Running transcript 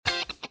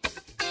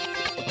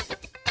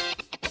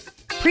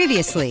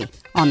Previously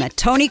on the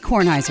Tony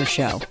Kornheiser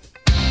Show.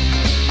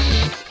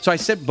 So I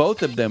sent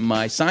both of them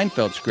my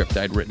Seinfeld script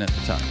I'd written at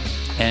the time.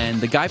 And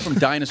the guy from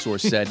Dinosaur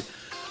said,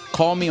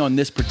 call me on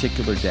this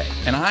particular day.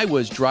 And I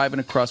was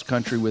driving across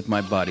country with my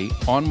buddy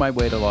on my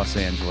way to Los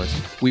Angeles.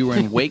 We were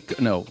in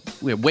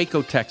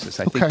Waco, Texas,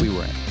 I think we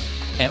were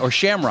in. Or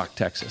Shamrock,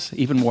 Texas,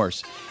 even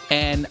worse.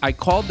 And I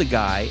called the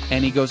guy,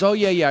 and he goes, oh,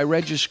 yeah, I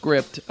read your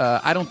script.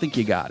 I don't think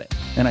you got it.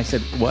 And I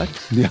said, what?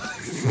 Yeah.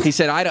 He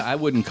said, I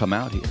wouldn't come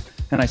out here.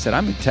 And I said,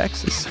 I'm in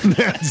Texas.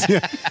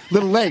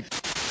 Little late.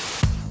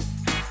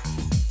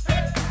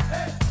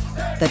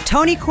 The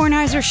Tony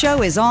Kornheiser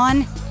Show is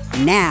on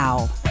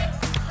now.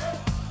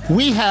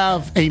 We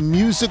have a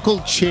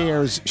musical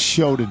chairs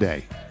show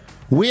today.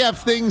 We have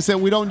things that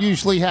we don't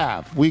usually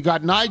have. We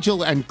got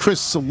Nigel and Chris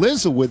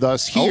Cillizza with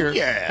us here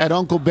at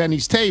Uncle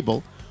Benny's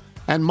table.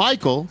 And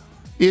Michael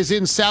is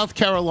in South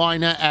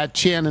Carolina at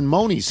Chan and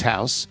Moni's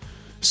house.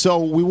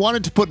 So we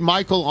wanted to put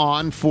Michael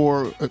on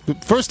for,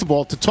 first of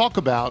all, to talk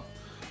about,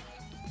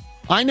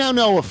 I now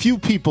know a few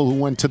people who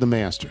went to the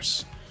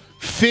Masters.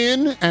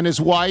 Finn and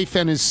his wife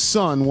and his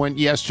son went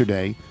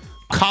yesterday.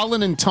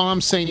 Colin and Tom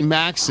St.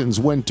 Maxons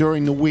went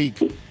during the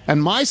week.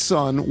 And my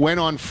son went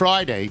on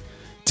Friday.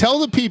 Tell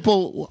the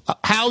people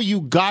how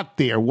you got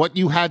there, what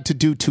you had to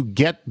do to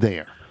get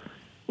there.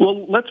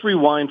 Well, let's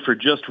rewind for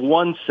just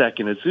 1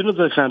 second. As soon as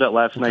I found out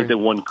last night that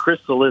one Chris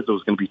Cillizza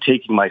was going to be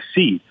taking my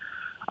seat,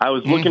 I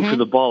was looking for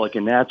the ball like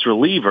a Nats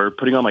reliever,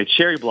 putting on my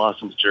Cherry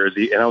Blossoms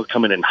jersey, and I was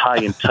coming in high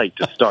and tight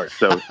to start.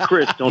 So,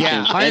 Chris, don't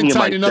change high any and of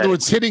my tight, in other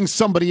words, hitting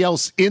somebody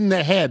else in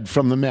the head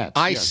from the Mets.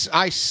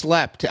 I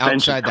slept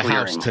outside the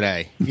house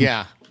today.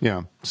 Yeah.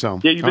 Yeah. So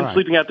you've been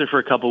sleeping out there for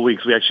a couple of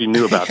weeks. We actually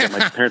knew about that.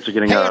 My parents are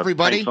getting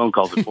phone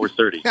calls at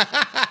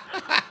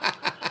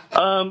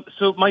 4:30.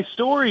 So my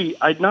story,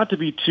 not to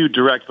be too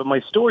direct, but my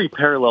story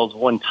parallels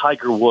one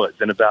Tiger Woods.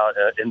 And about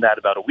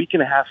a week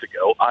and a half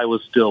ago, I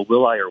was still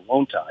will I or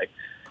won't I?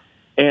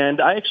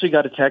 And I actually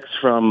got a text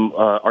from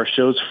our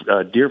show's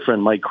dear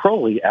friend Mike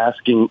Crowley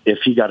asking if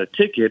he got a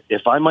ticket,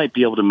 if I might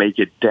be able to make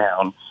it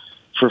down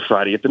for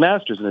Friday at the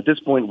Masters. And at this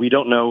point, we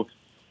don't know,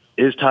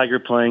 is Tiger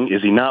playing?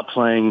 Is he not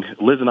playing?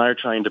 Liz and I are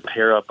trying to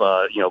pair up,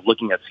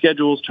 looking at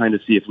schedules, trying to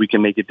see if we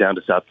can make it down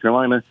to South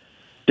Carolina.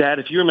 Dad,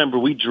 if you remember,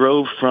 we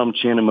drove from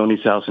Chan and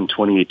Moni's house in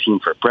 2018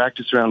 for a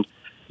practice round.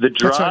 The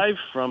drive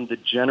from the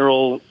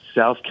general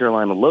South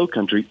Carolina low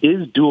country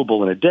is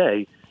doable in a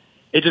day.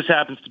 It just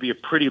happens to be a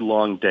pretty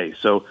long day.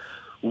 So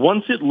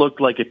once it looked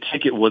like a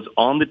ticket was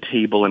on the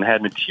table and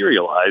had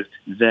materialized,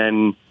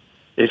 then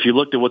if you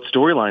looked at what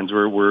storylines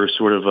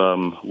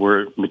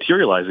were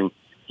materializing,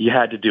 you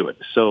had to do it.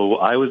 So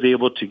I was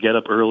able to get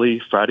up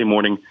early Friday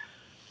morning,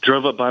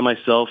 drove up by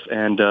myself,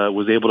 and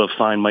was able to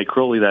find Mike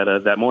Crowley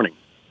that morning.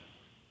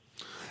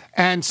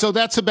 And so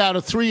that's about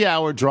a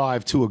 3-hour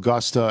drive to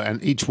Augusta,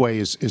 and each way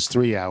is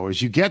 3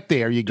 hours. You get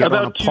there, you get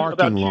on a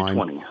parking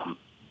line.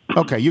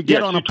 Okay, you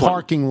get on a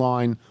parking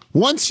line.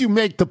 Once you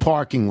make the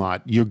parking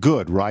lot, you're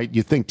good, right?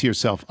 You think to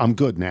yourself, I'm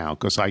good now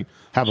because I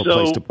have a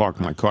place to park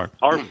my car.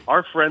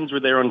 Our friends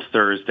were there on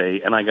Thursday,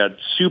 and I got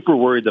super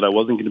worried that I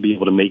wasn't going to be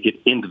able to make it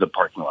into the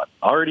parking lot.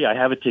 Already I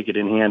have a ticket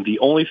in hand. The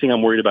only thing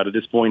I'm worried about at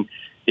this point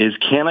is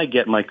can I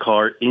get my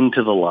car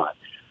into the lot?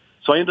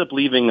 So I ended up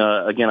leaving,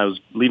 I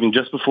was leaving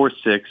just before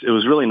 6. It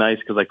was really nice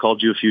because I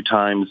called you a few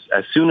times.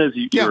 As soon as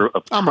you're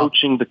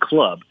approaching the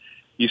club,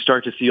 you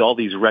start to see all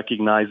these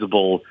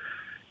recognizable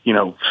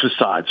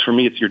facades. For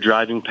me, it's you're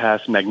driving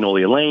past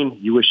Magnolia Lane.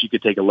 You wish you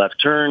could take a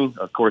left turn.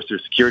 Of course,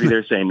 there's security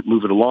there saying,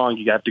 move it along.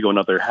 You have to go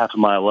another half a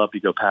mile up. You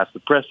go past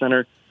the press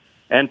center.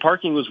 And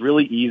parking was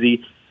really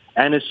easy.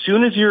 And as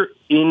soon as you're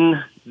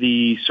in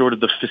the sort of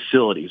the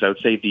facilities, I would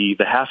say the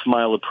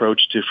half-mile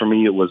approach to, for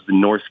me, it was the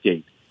North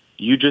Gate.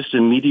 You just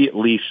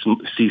immediately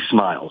see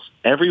smiles.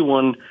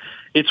 Everyone,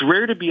 it's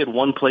rare to be at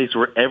one place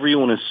where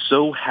everyone is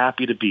so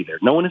happy to be there.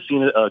 No one has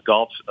seen a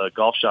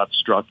golf shot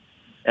struck.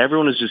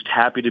 Everyone is just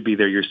happy to be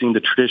there. You're seeing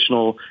the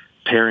traditional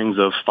pairings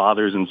of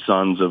fathers and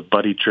sons, of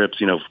buddy trips,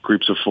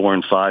 groups of 4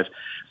 and 5.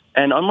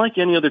 And unlike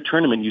any other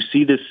tournament, you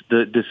see this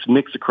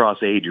mix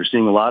across age. You're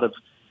seeing a lot of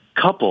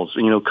couples,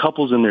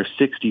 couples in their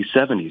 60s,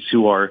 70s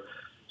who are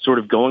sort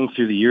of going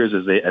through the years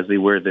as they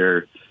wear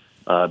their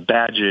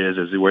badges,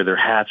 as they wear their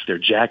hats, their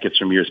jackets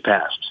from years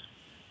past.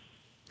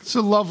 It's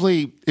a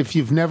lovely, if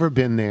you've never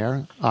been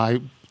there,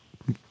 I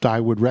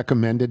would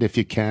recommend it if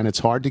you can. It's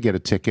hard to get a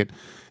ticket.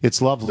 It's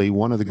lovely.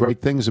 One of the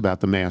great things about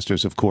the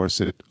Masters, of course,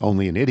 that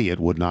only an idiot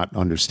would not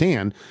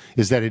understand,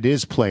 is that it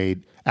is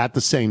played at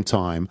the same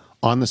time,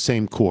 on the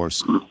same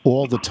course,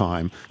 all the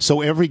time.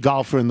 So every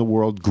golfer in the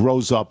world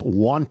grows up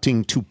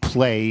wanting to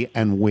play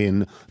and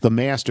win the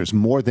Masters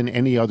more than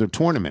any other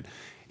tournament.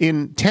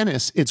 In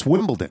tennis, it's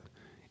Wimbledon.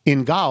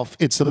 In golf,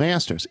 it's the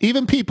Masters.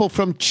 Even people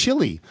from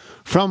Chile,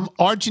 from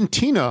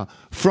Argentina,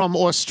 from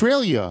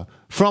Australia,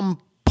 from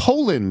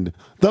Poland,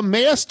 the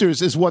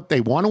Masters is what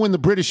they want to win the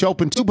British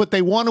Open too, but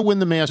they want to win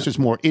the Masters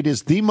more. It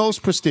is the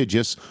most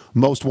prestigious,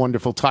 most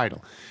wonderful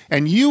title.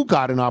 And you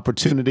got an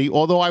opportunity,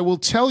 although I will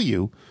tell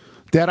you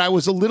that I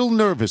was a little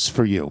nervous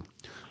for you.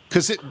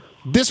 because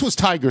this was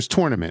Tiger's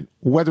tournament,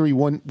 whether he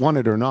won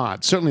it or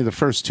not. Certainly the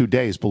first 2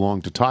 days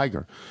belonged to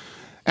Tiger.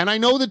 And I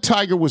know that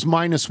Tiger was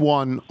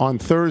 -1 on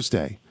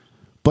Thursday,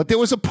 but there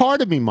was a part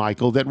of me,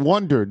 Michael, that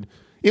wondered,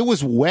 it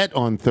was wet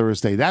on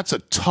Thursday. That's a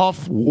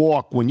tough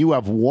walk when you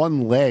have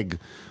one leg,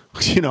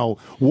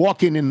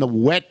 walking in the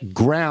wet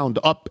ground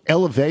up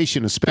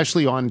elevation,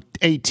 especially on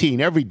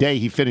 18. Every day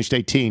he finished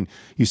 18.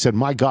 You said,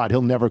 my God,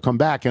 he'll never come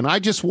back. And I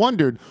just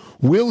wondered,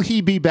 will he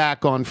be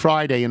back on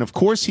Friday? And of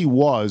course he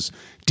was.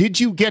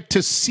 Did you get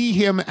to see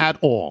him at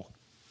all?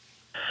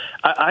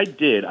 I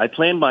did. I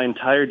planned my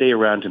entire day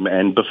around him.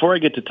 And before I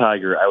get to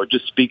Tiger, I would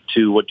just speak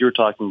to what you're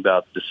talking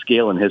about, the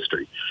scale and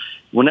history.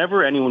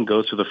 Whenever anyone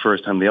goes for the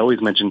first time, they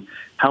always mention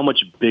how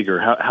much bigger,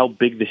 how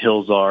big the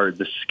hills are,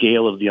 the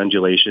scale of the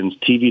undulations.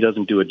 TV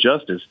doesn't do it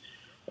justice.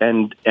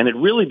 And it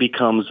really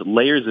becomes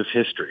layers of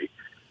history.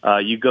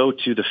 You go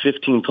to the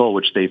 15th hole,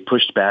 which they've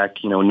pushed back,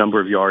 a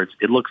number of yards.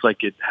 It looks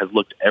like it has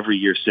looked every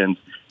year since.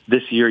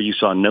 This year, you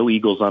saw no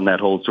eagles on that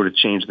hole. It sort of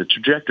changed the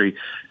trajectory.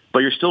 But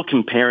you're still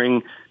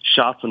comparing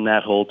shots on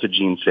that hole to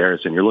Gene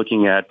Sarazen. You're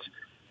looking at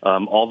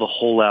all the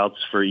hole outs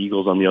for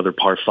eagles on the other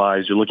par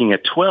fives. You're looking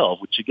at 12,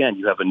 which, again,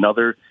 you have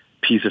another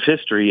piece of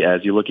history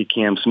as you look at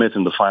Cam Smith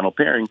in the final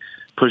pairing,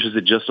 pushes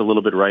it just a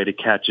little bit right. It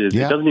catches.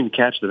 Yeah. It doesn't even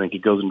catch the thing.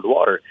 It goes into the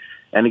water.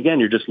 And,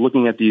 again, you're just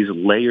looking at these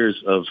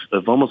layers of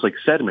almost like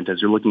sediment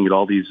as you're looking at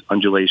all these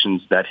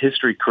undulations that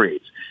history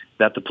creates,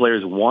 that the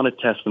players want to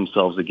test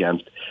themselves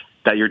against,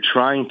 that you're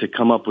trying to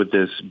come up with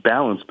this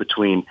balance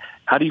between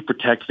how do you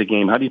protect the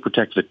game, how do you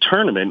protect the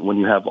tournament when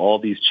you have all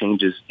these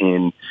changes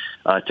in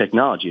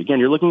technology. Again,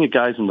 you're looking at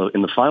guys in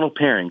the final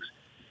pairings.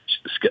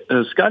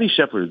 Scotty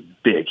Scheffler is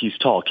big. He's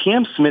tall.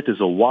 Cam Smith is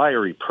a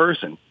wiry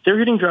person. They're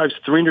hitting drives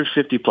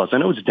 350 plus. I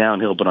know it's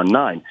downhill, but on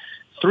 9,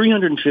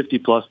 350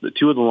 plus, the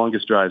two of the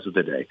longest drives of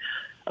the day.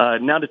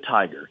 Now to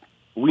Tiger.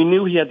 We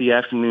knew he had the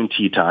afternoon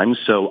tee time,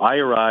 so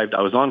I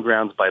was on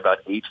grounds by about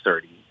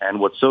 8:30. And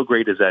what's so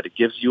great is that it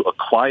gives you a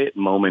quiet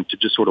moment to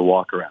just sort of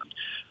walk around.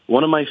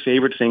 One of my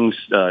favorite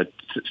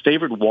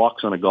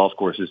walks on a golf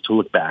course is to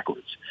look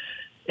backwards.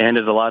 And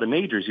at a lot of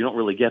majors, you don't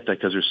really get that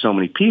because there's so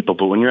many people.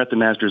 But when you're at the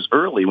Masters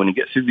early, when you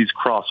get through these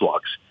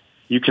crosswalks,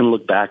 you can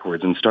look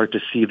backwards and start to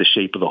see the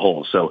shape of the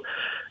hole. So,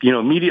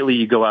 immediately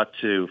you go out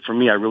to, for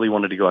me, I really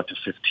wanted to go out to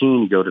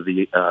 15. You go to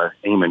the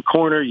Amen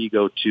corner. You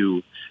go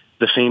to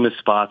the famous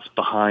spots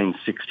behind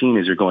 16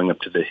 as you're going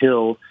up to the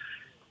hill.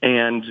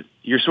 And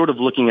you're sort of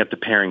looking at the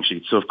pairing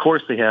sheet. So, of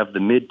course, they have the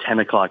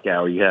mid-10 o'clock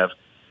hour. You have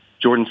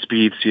Jordan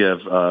Spieth, you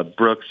have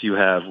Brooks, you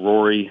have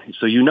Rory.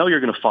 So you're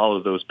going to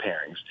follow those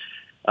pairings.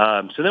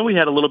 So then we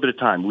had a little bit of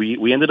time.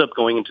 We ended up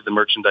going into the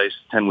merchandise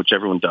tent, which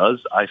everyone does.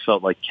 I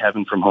felt like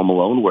Kevin from Home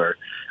Alone, where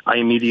I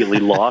immediately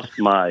lost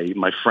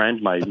my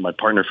friend, my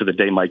partner for the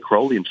day, Mike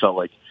Crowley, and felt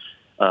like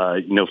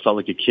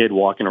a kid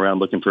walking around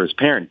looking for his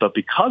parent. But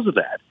because of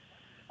that,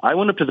 I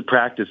went up to the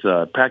practice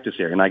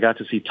area, and I got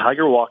to see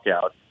Tiger walk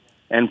out.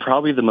 And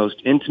probably the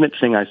most intimate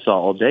thing I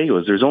saw all day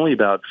was there's only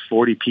about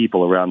 40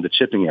 people around the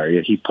chipping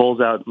area. He pulls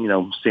out,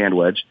 sand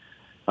wedge.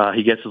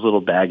 He gets his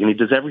little bag, and he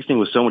does everything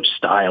with so much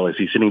style as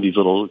he's hitting these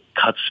little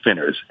cut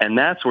spinners. And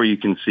that's where you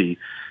can see,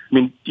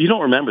 you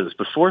don't remember this,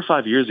 but 4 or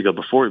 5 years ago,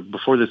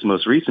 before this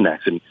most recent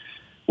accident,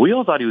 we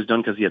all thought he was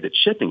done because he had the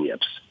chipping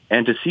yips.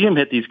 And to see him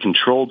hit these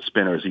controlled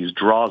spinners, these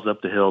draws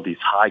up the hill, these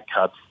high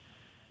cuts,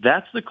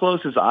 that's the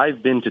closest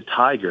I've been to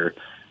Tiger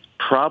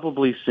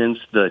probably since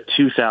the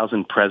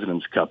 2000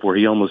 President's Cup, where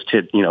he almost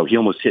hit me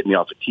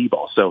off a tee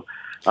ball. So,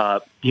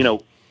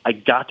 I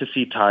got to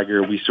see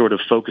Tiger. We sort of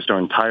focused our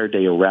entire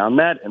day around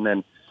that. And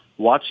then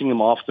watching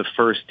him off the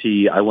first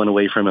tee, I went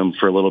away from him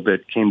for a little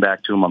bit, came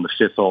back to him on the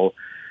 5th hole.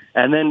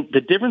 And then the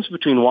difference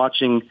between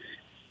watching,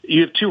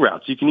 you have 2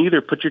 routes. You can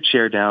either put your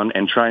chair down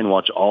and try and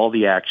watch all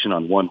the action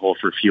on one hole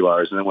for a few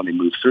hours, and then when they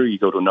move through, you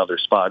go to another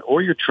spot,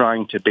 or you're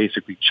trying to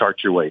basically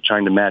chart your way,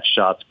 trying to match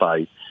shots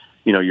by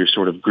your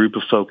sort of group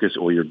of focus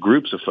or your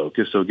groups of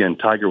focus. So again,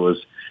 Tiger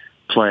was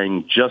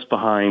playing just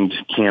behind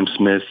Cam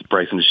Smith,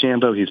 Bryson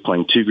DeChambeau. He's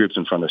playing 2 groups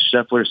in front of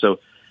Scheffler. So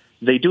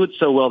they do it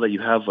so well that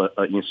you have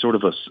sort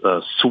of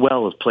a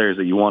swell of players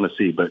that you want to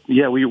see. But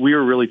yeah, we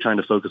were really trying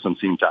to focus on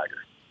seeing Tiger.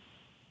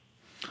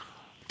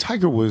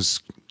 Tiger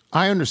was,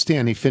 I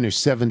understand he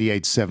finished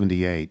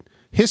 78-78.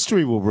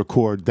 History will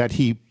record that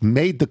he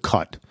made the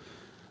cut.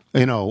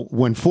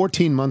 When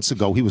 14 months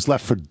ago he was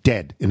left for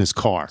dead in his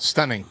car.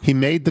 Stunning. He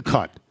made the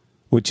cut,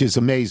 which is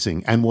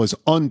amazing, and was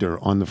under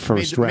on the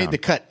first round. Made the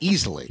cut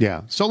easily.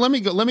 Yeah. So let me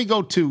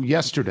go to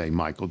yesterday,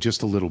 Michael,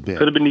 just a little bit.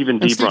 Could have been even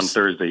deeper on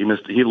Thursday.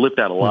 He lipped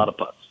out a lot of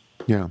putts.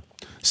 Yeah.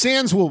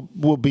 Sands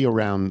will be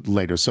around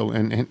later, so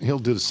and he'll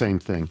do the same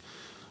thing.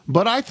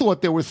 But I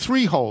thought there were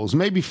 3 holes,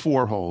 maybe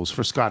 4 holes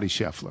for Scotty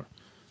Scheffler.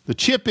 The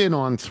chip in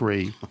on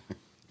 3,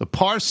 the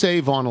par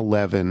save on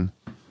 11,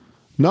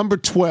 number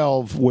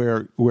 12,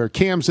 where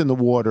Cam's in the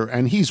water,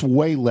 and he's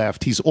way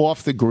left. He's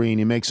off the green.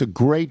 He makes a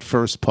great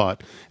first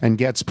putt and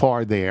gets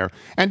par there.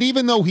 And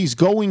even though he's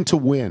going to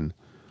win,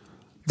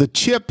 the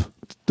chip,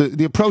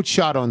 the approach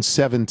shot on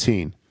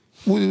 17,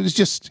 was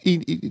just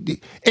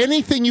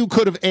anything you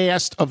could have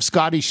asked of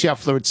Scotty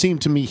Scheffler, it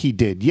seemed to me he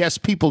did. Yes,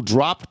 people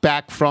dropped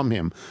back from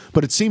him,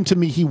 but it seemed to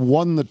me he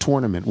won the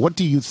tournament. What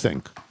do you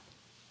think?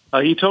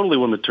 He totally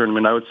won the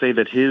tournament. I would say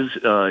that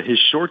his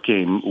short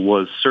game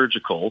was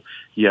surgical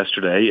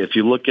yesterday. If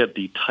you look at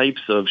the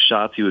types of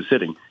shots he was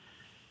hitting,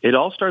 it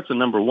all starts at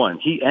number one.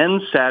 He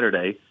ends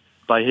Saturday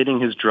by hitting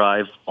his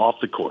drive off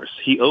the course.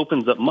 He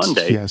opens up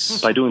Monday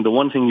by doing the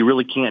one thing you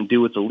really can't do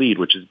with the lead,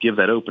 which is give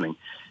that opening.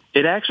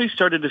 It actually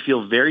started to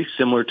feel very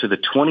similar to the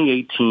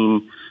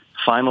 2018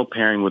 final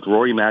pairing with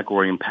Rory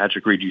McIlroy and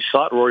Patrick Reed. You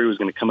thought Rory was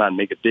going to come out and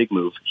make a big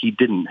move. He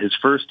didn't. His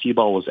first tee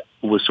ball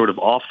was sort of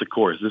off the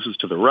course. This is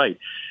to the right.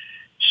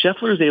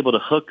 Scheffler is able to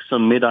hook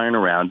some mid-iron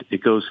around.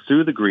 It goes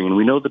through the green.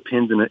 We know the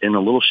pin's in a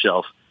little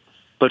shelf.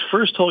 But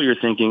first hole, you're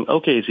thinking,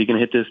 okay, is he going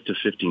to hit this to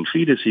 15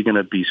 feet? Is he going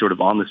to be sort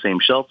of on the same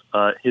shelf?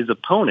 His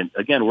opponent,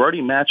 again, we're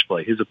already match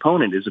play. His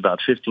opponent is about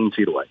 15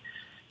 feet away.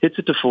 Hits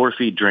it to 4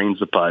 feet, drains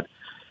the putt.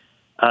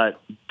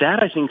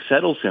 That, I think,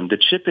 settles him. The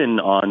chip in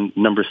on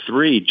number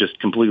 3 just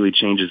completely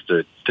changes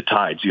the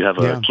tides. You have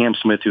Cam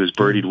Smith who has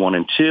birdied 1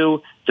 and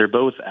 2. They're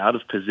both out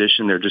of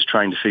position. They're just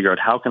trying to figure out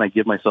how can I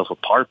give myself a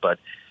par putt.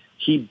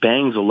 He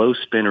bangs a low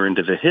spinner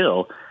into the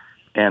hill,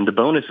 and the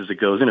bonus is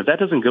it goes in. If that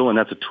doesn't go in,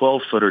 that's a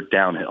 12-footer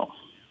downhill.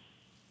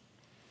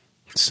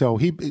 So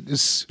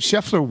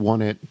Scheffler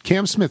won it.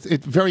 Cam Smith,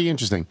 very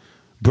interesting.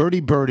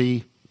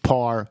 Birdie,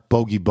 par,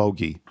 bogey.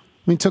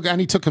 I mean,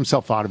 he took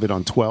himself out of it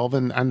on 12,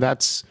 and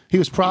he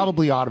was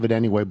probably out of it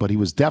anyway, but he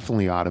was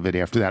definitely out of it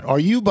after that. Are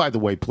you, by the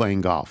way,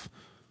 playing golf?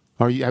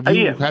 Have you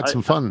had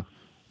some fun?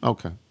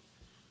 Okay.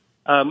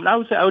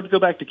 I would go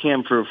back to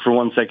Cam for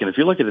 1 second. If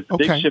you look at it, the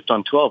big shift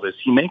on 12 is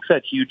he makes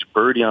that huge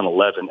birdie on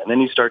 11, and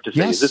then you start to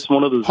say, is this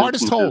one of those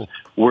hardest hole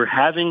where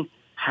having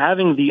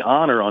the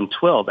honor on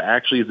 12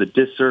 actually is a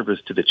disservice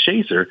to the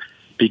chaser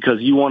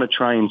because you want to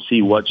try and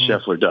see what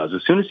Scheffler does.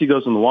 As soon as he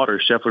goes in the water,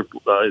 Scheffler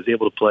is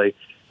able to play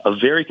a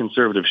very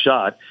conservative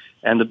shot,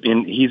 and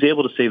he's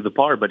able to save the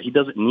par, but he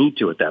doesn't need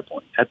to at that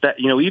point.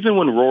 Even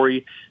when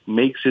Rory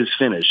makes his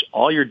finish,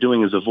 all you're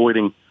doing is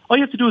avoiding. All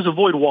you have to do is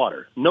avoid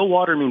water. No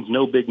water means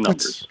no big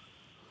numbers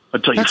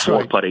until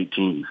you putt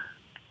 18.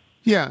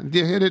 Yeah,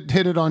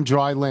 hit it on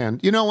dry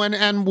land.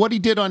 And what he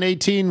did on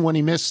 18 when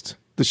he missed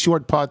the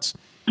short putts,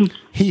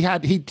 he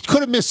could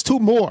have missed 2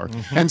 more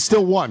and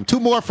still won. 2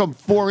 more from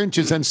 4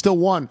 inches and still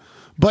won.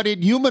 But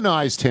it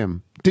humanized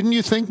him. Didn't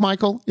you think,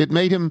 Michael? It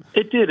made him...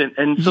 It did.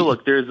 And so,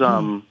 look, there's...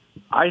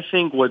 I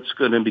think what's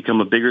going to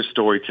become a bigger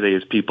story today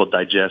as people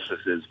digest this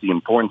is the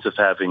importance of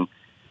having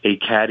a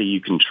caddy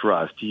you can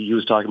trust. He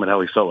was talking about how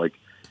he felt like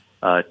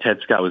Ted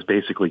Scott was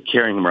basically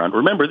carrying him around.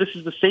 Remember, this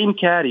is the same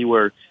caddy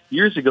where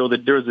years ago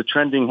that there was a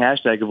trending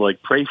hashtag of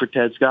like pray for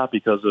Ted Scott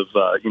because of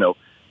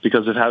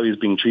how he was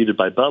being treated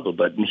by Bubba.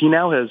 But he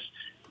now has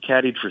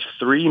caddied for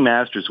 3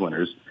 Masters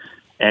winners.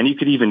 And you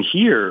could even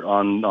hear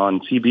on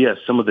CBS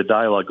some of the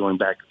dialogue going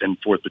back and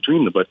forth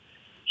between them. But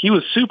he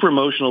was super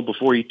emotional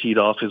before he teed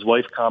off. His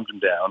wife calmed him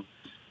down.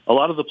 A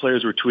lot of the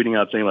players were tweeting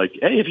out saying like,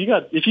 hey, if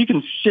you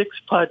can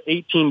 6-putt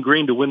 18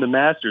 green to win the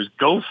Masters,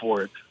 go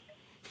for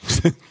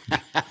it.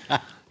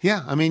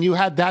 Yeah, I mean, you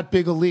had that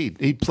big a lead.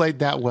 He played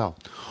that well.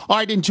 All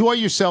right, enjoy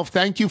yourself.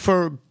 Thank you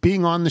for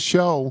being on the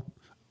show.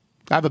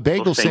 I have a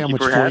bagel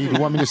sandwich for you. Do you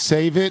want me to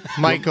save it?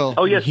 Michael,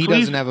 he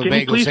doesn't have a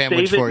bagel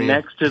sandwich for you.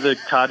 Next to the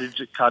cottage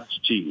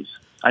cheese.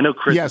 I know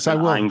Chris is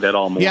eyeing that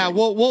all morning. Yeah,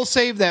 we'll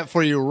save that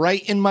for you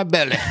right in my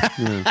belly.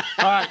 Yeah.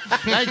 All right.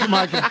 Thank you,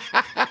 Michael.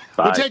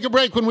 Bye. We'll take a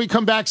break. When we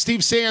come back,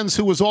 Steve Sands,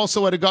 who was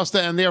also at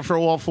Augusta and there for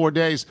all 4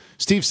 days,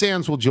 Steve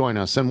Sands will join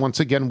us. And once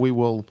again, we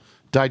will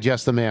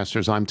digest the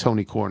Masters. I'm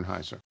Tony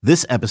Kornheiser.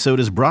 This episode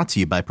is brought to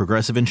you by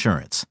Progressive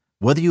Insurance.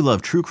 Whether you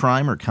love true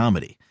crime or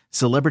comedy,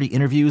 celebrity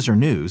interviews or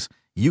news,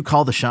 you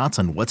call the shots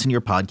on what's in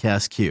your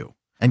podcast queue.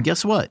 And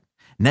guess what?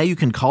 Now you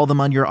can call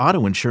them on your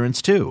auto insurance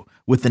too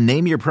with the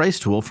Name Your Price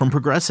tool from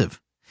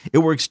Progressive. It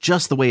works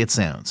just the way it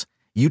sounds.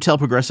 You tell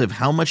Progressive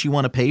how much you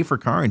want to pay for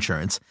car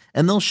insurance,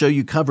 and they'll show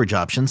you coverage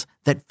options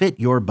that fit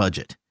your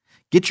budget.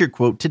 Get your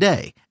quote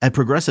today at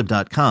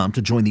Progressive.com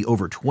to join the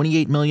over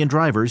 28 million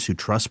drivers who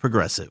trust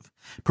Progressive.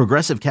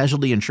 Progressive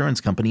Casualty Insurance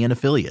Company and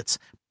Affiliates.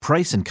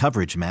 Price and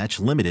coverage match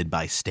limited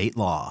by state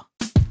law.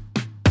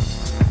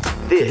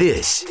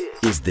 This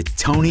is the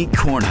Tony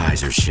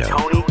Kornheiser Show.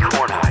 Tony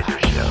Kornheiser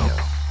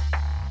Show.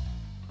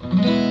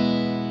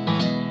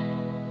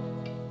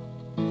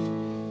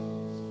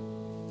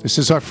 This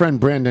is our friend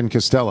Brandon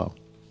Costello.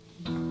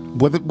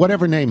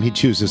 Whatever name he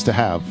chooses to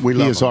have,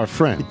 he is our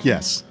friend.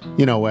 Yes.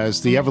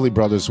 As the Everly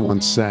Brothers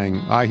once sang,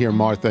 I hear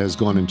Martha has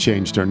gone and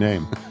changed her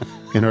name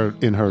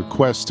in her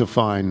quest to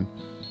find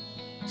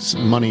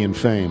money and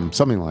fame,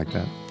 something like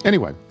that.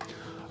 Anyway,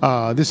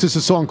 this is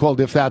a song called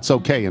If That's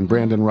Okay, and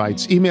Brandon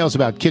writes, emails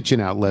about kitchen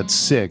outlets,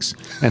 6,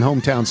 and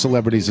hometown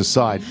celebrities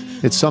aside,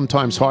 it's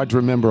sometimes hard to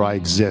remember I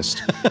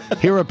exist.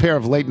 Here are a pair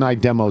of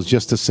late-night demos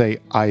just to say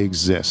I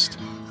exist.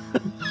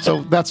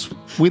 So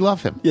we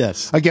love him.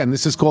 Yes. Again,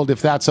 this is called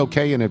If That's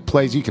Okay, and it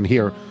plays, you can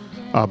hear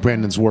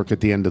Brandon's work at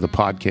the end of the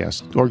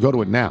podcast, or go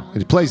to it now.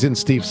 It plays in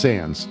Steve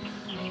Sands.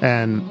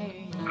 And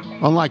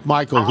Unlike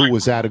Michael, who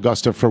was at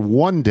Augusta for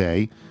one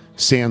day,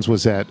 Sands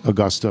was at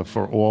Augusta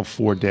for all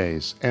 4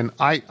 days. And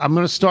I'm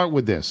going to start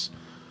with this.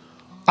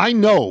 I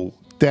know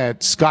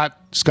that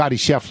Scotty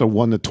Scheffler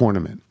won the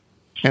tournament.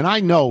 And I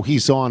know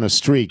he's on a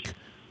streak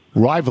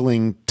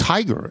rivaling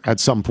Tiger at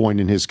some point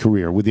in his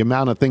career with the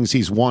amount of things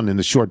he's won in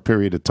a short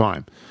period of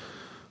time.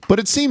 But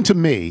it seemed to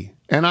me,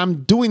 and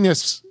I'm doing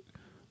this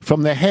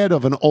from the head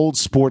of an old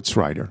sports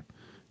writer,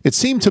 it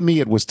seemed to me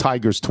it was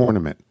Tiger's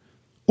tournament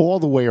all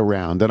the way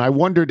around. And I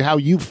wondered how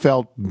you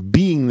felt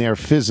being there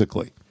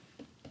physically.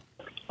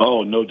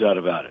 Oh, no doubt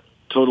about it.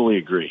 Totally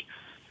agree.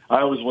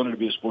 I always wanted to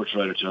be a sports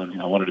writer, Tony.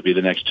 I wanted to be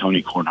the next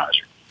Tony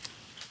Kornheiser.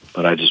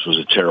 But I just was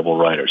a terrible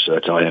writer, so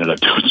that's how I ended up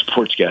doing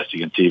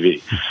sportscasting and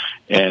TV.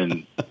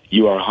 And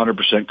you are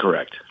 100%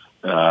 correct.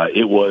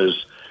 It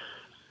was,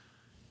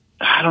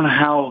 I don't know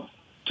how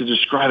to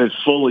describe it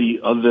fully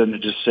other than to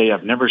just say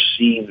I've never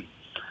seen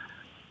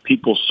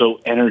people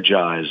so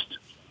energized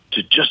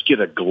to just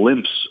get a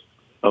glimpse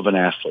of an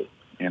athlete.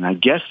 And I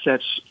guess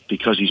that's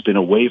because he's been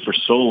away for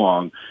so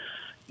long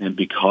and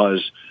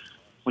because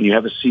when you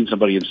haven't seen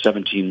somebody in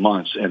 17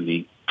 months and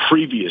the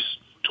previous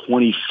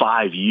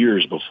 25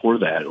 years before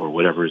that or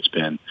whatever it's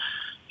been,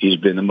 he's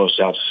been the most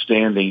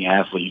outstanding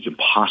athlete you can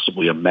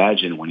possibly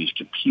imagine when he's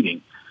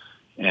competing,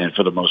 and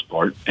for the most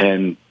part.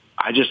 And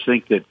I just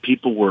think that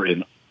people were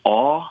in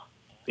awe.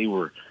 They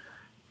were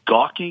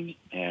gawking,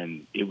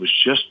 and it was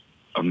just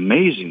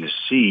amazing to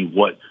see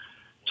what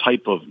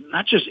type of,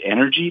 not just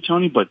energy,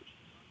 Tony, but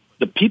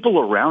the people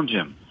around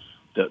him,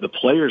 the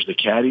players, the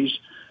caddies,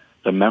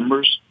 the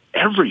members,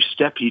 every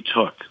step he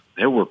took,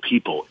 there were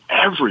people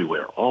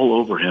everywhere, all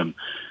over him,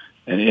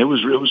 and it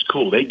was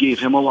cool. They gave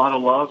him a lot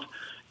of love,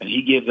 and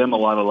he gave them a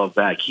lot of love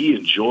back. He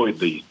enjoyed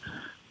the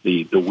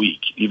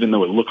week, even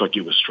though it looked like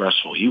it was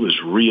stressful. He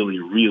was really,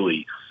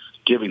 really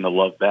giving the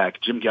love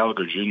back. Jim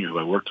Gallagher Jr., who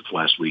I worked with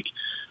last week,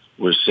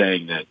 was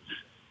saying that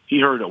he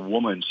heard a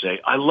woman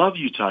say, "I love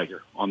you,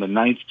 Tiger," on the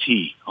 9th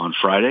tee on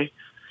Friday,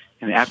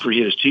 and after he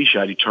hit his tee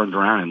shot, he turned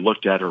around and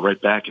looked at her right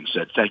back and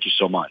said, "Thank you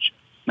so much."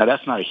 Now,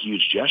 that's not a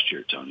huge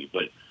gesture, Tony,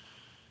 but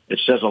it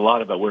says a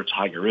lot about where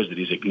Tiger is, that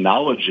he's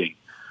acknowledging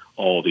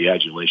all the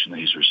adulation that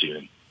he's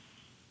receiving.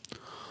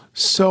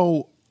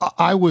 So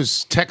I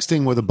was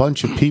texting with a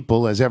bunch of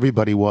people, as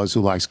everybody was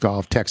who likes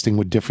golf, texting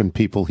with different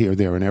people here,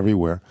 there, and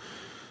everywhere.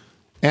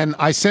 And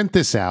I sent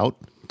this out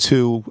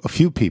to a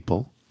few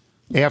people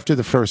after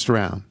the first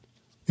round.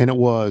 And it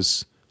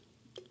was,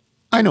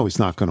 I know he's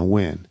not going to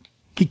win.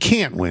 He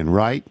can't win,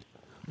 right?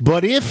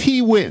 But if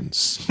he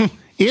wins...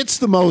 It's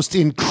the most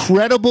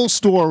incredible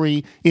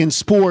story in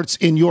sports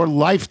in your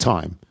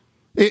lifetime.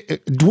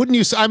 Wouldn't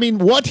you say? I mean,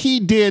 what he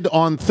did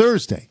on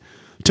Thursday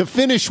to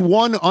finish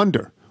 1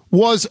 under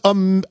was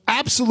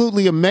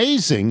absolutely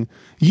amazing.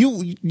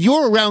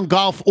 You're around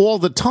golf all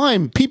the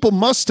time. People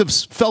must have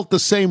felt the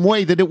same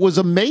way, that it was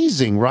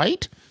amazing,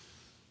 right?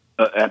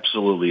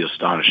 Absolutely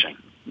astonishing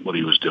what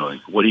he was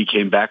doing, what he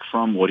came back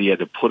from, what he had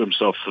to put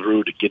himself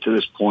through to get to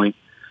this point.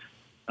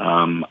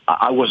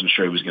 I wasn't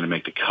sure he was going to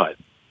make the cut.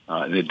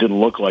 And it didn't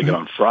look like it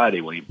on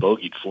Friday when he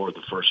bogeyed 4 of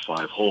the first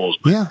 5 holes.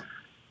 But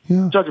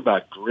talk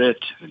about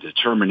grit and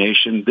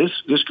determination.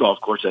 This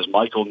golf course, as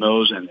Michael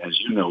knows and as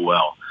you know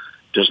well,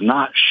 does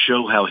not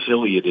show how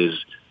hilly it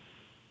is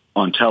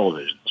on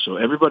television. So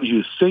everybody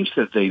who thinks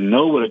that they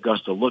know what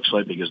Augusta looks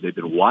like because they've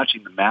been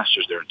watching the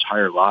Masters their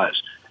entire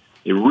lives,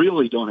 they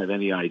really don't have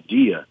any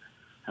idea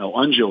how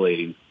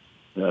undulating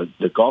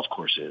the golf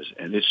course is.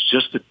 And it's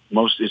just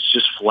it's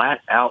just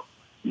flat out,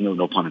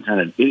 no pun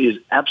intended. It is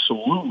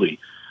absolutely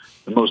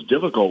the most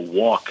difficult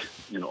walk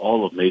in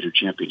all of major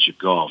championship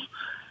golf.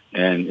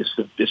 And it's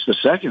the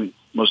second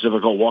most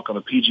difficult walk on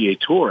the PGA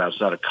Tour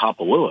outside of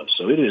Kapalua.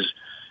 So it is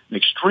an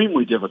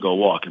extremely difficult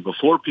walk. And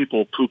before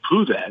people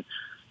poo-poo that,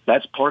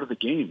 that's part of the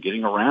game,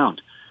 getting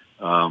around.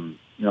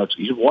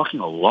 He's walking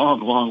a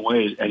long, long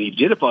ways. And he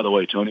did it, by the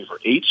way, Tony, for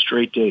 8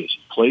 straight days.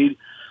 He played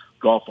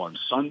golf on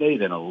Sunday,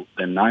 then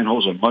 9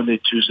 holes on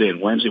Monday, Tuesday,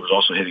 and Wednesday. He was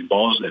also hitting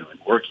balls and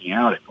working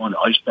out and going to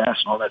ice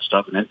baths and all that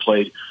stuff, and then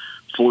played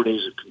 4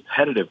 days of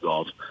competitive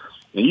golf.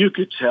 And you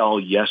could tell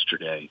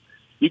yesterday,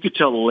 you could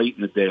tell late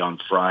in the day on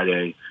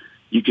Friday,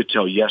 you could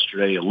tell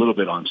yesterday, a little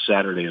bit on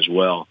Saturday as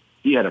well,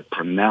 he had a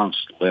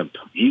pronounced limp.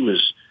 He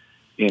was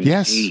in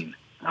pain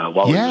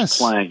while he was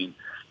playing. And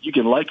you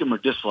can like him or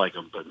dislike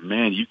him, but,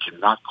 man, you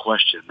cannot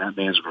question that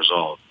man's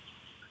resolve.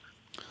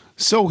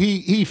 So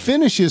he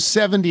finishes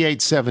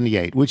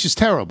 78-78, which is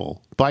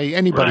terrible by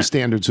anybody's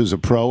standards who's a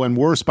pro, and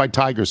worse by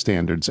Tiger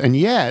standards. And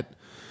yet,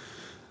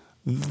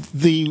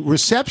 the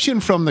reception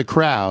from the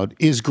crowd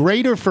is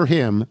greater for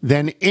him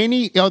than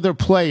any other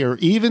player,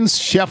 even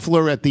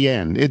Scheffler at the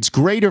end. It's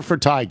greater for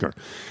Tiger.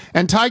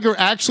 And Tiger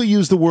actually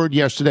used the word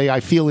yesterday,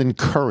 I feel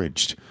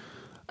encouraged.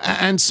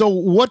 And so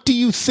what do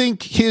you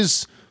think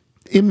his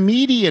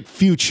immediate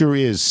future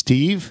is,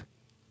 Steve?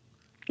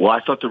 Well,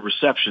 I thought the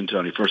reception,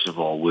 Tony, first of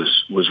all,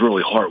 was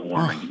really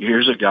heartwarming.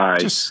 Here's a guy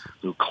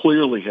who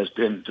clearly has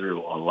been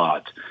through a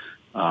lot,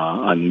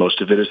 and most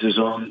of it is his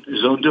own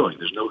doing.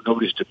 There's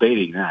nobody's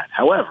debating that.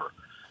 However,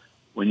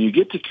 when you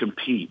get to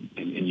compete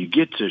and you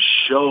get to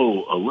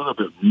show a little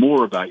bit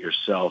more about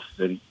yourself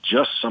than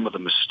just some of the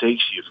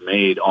mistakes you've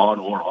made on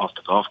or off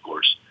the golf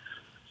course,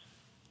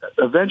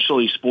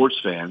 eventually sports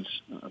fans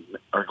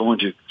are going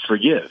to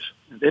forgive.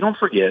 They don't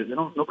forget.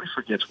 Nobody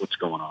forgets what's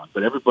going on,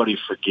 but everybody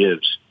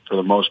forgives for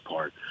the most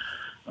part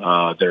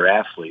their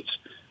athletes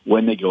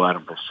when they go out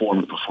and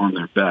perform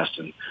their best.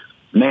 And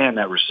man,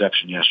 that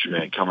reception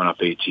yesterday coming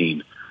up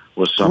 18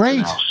 was something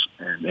else.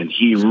 And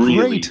he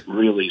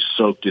really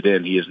soaked it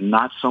in. He is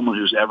not someone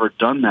who's ever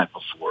done that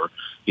before.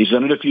 He's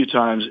done it a few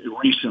times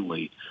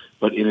recently,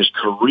 but in his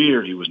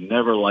career, he was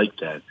never like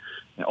that.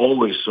 And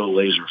always so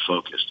laser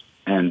focused.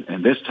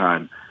 And this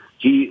time,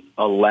 he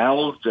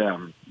allowed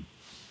them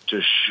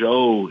to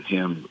show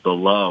him the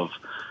love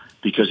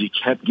because he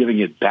kept giving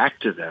it back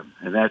to them.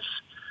 And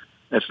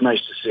that's nice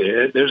to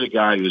see. There's a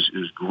guy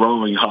who's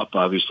growing up,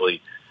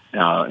 obviously,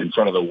 in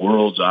front of the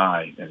world's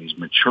eye, and he's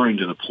maturing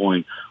to the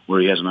point where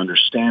he has an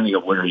understanding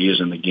of where he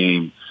is in the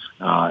game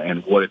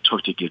and what it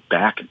took to get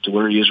back to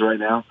where he is right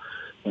now.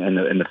 And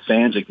the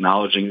fans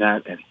acknowledging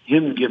that and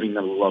him giving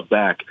them the love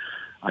back,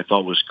 I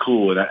thought was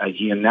cool. And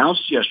he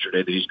announced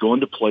yesterday that he's going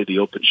to play the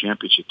Open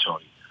Championship,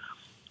 Tony,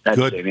 at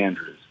St.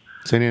 Andrews.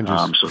 St.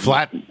 Andrews. So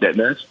flat.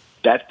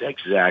 That's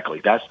exactly.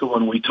 That's the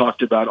one we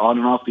talked about on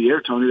and off the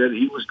air, Tony, that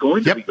he was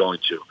going to be going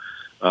to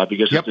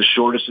because it's the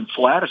shortest and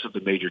flattest of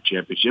the major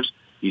championships.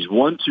 He's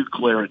won 2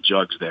 Claret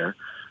Jugs there,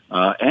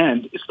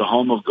 and it's the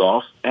home of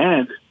golf,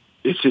 and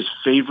it's his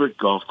favorite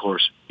golf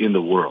course in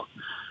the world.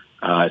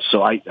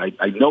 So I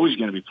know he's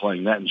going to be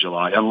playing that in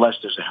July, unless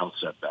there's a health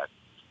setback.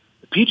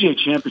 The PGA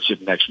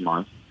Championship next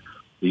month,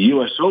 the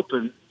U.S.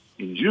 Open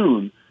in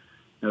June,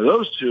 now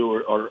those two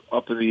are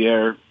up in the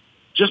air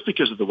just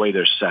because of the way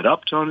they're set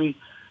up, Tony.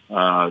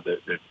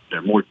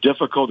 They're more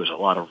difficult. There's a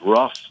lot of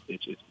rough.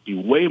 It'd be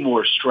way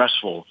more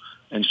stressful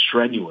and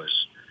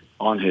strenuous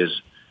on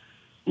his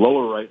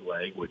lower right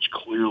leg, which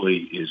clearly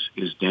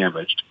is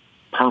damaged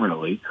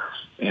permanently,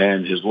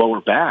 and his lower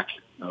back,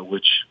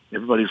 which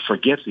everybody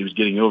forgets he was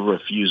getting over a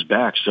fuse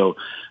back. So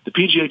the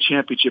PGA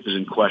Championship is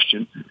in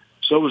question.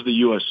 So is the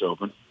U.S.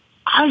 Open.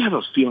 I have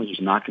a feeling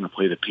he's not going to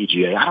play the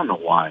PGA. I don't know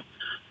why.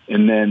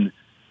 And then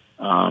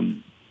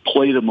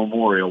play the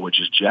Memorial,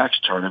 which is Jack's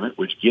tournament,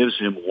 which gives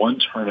him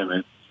one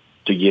tournament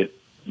to get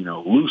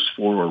loose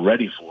for or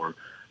ready for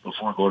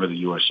before going to the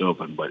U.S.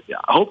 Open. But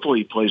hopefully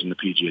he plays in the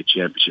PGA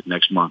Championship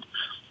next month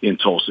in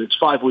Tulsa. It's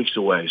 5 weeks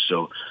away,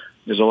 so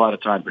there's a lot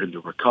of time for him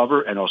to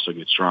recover and also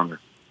get stronger.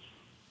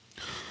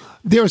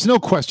 There is no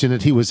question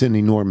that he was in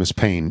enormous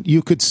pain.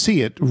 You could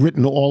see it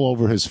written all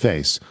over his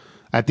face.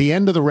 At the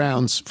end of the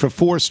rounds for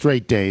 4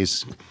 straight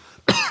days,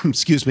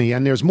 excuse me,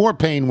 and there's more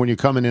pain when you're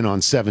coming in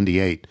on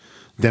 78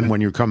 than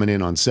when you're coming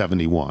in on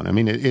 71. I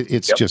mean,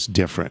 it's just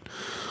different.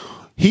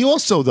 He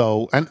also,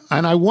 though, and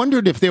I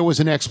wondered if there was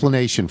an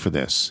explanation for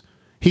this.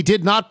 He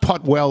did not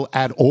putt well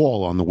at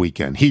all on the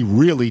weekend. He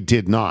really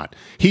did not.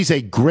 He's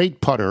a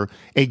great putter,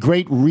 a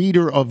great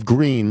reader of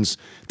greens.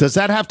 Does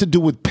that have to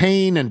do with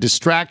pain and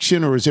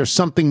distraction, or is there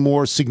something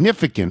more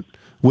significant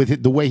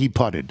with the way he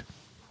putted?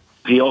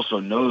 He also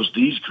knows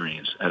these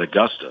greens at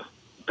Augusta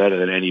better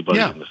than anybody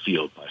in the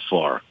field by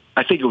far.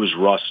 I think it was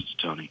rust,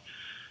 Tony.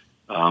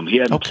 He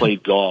hadn't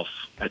played golf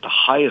at the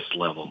highest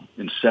level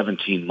in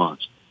 17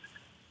 months.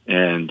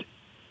 And,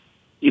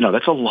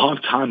 that's a long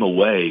time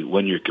away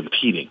when you're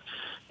competing.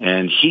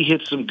 And he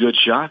hit some good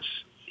shots.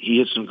 He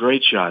hit some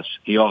great shots.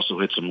 He also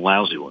hit some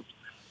lousy ones.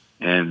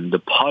 And the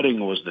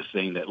putting was the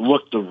thing that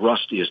looked the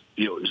rustiest.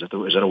 Is that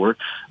a word?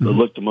 That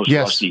looked the most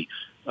rusty.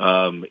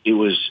 It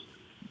was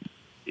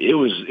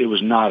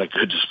not a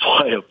good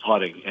display of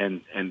putting.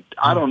 And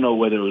I don't know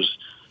whether it was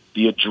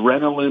the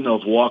adrenaline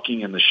of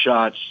walking in the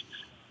shots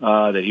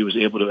that he was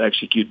able to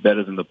execute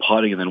better than the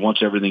putting. And then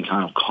once everything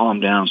kind of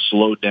calmed down,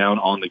 slowed down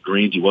on the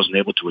greens, he wasn't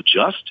able to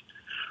adjust.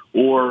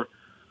 Or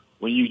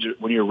when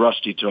you're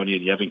rusty, Tony,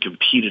 and you haven't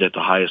competed at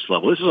the highest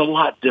level. This is a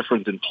lot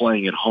different than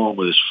playing at home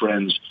with his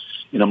friends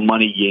in a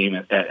money game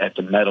at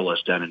the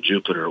Medalist down in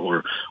Jupiter,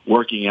 or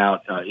working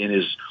out in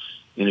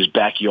his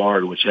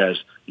backyard, which has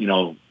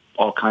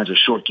all kinds of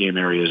short game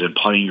areas and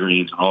putting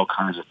greens and all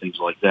kinds of things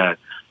like that,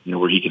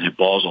 where he can hit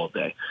balls all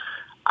day.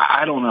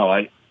 I don't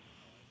know.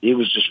 It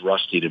was just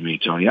rusty to me,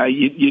 Tony.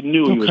 You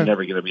knew he was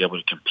never going to be able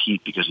to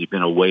compete because he'd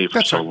been away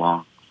for so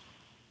long.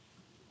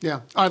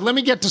 Yeah. All right, let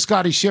me get to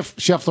Scotty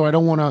Scheffler. I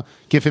don't want to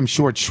give him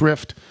short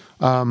shrift.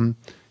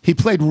 He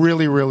played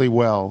really, really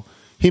well.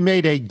 He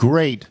made a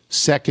great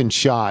second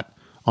shot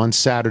on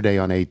Saturday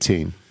on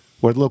 18,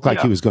 where it looked like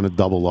he was going to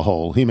double the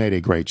hole. He made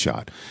a great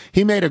shot.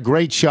 He made a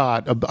great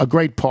shot, a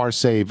great par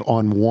save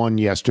on 1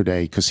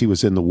 yesterday because he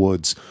was in the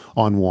woods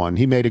on 1.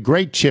 He made a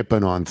great chip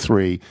in on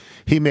 3.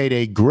 He made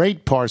a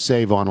great par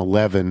save on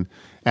 11.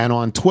 And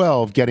on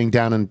 12, getting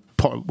down in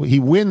he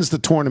wins the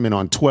tournament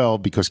on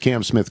 12 because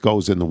Cam Smith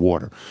goes in the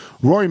water.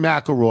 Rory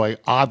McIlroy,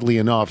 oddly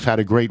enough, had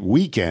a great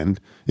weekend.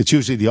 It's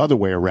usually the other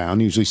way around.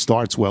 He usually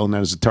starts well and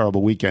then has a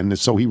terrible weekend,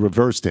 so he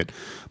reversed it.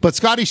 But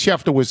Scotty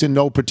Scheffler was in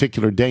no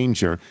particular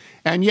danger,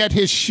 and yet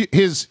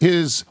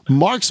his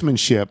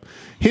marksmanship,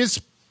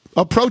 his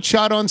approach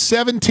shot on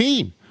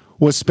 17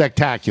 was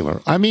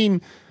spectacular. I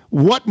mean,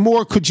 what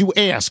more could you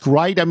ask,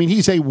 right? I mean,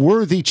 he's a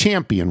worthy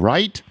champion,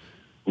 right?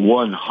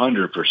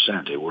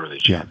 100% a worthy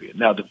champion.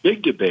 Now, the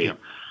big debate,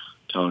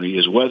 Tony,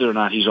 is whether or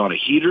not he's on a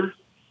heater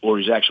or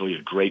he's actually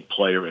a great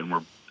player, and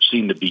we're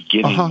seeing the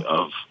beginning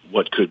of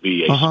what could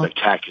be a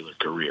spectacular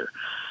career.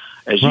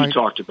 As you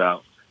talked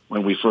about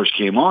when we first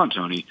came on,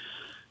 Tony,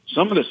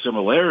 some of the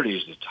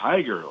similarities to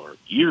Tiger are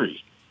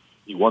eerie.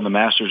 He won the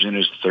Masters in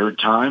his third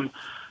time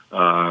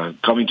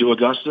coming to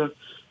Augusta.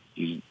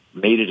 He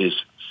made it his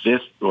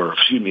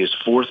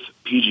fourth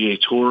PGA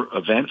Tour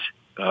event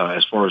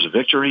as far as a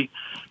victory.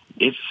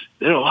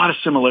 There are a lot of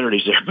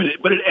similarities there,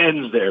 but it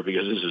ends there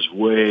because this is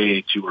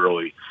way too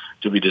early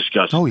to be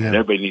discussing. Oh, yeah. And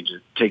everybody needs to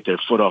take their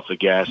foot off the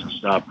gas and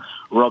stop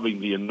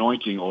rubbing the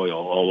anointing oil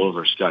all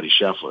over Scottie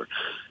Scheffler.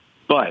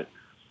 But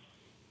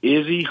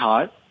is he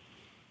hot?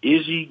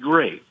 Is he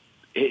great?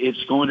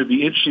 It's going to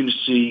be interesting to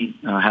see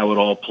how it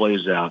all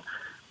plays out.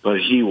 But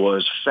he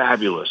was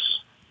fabulous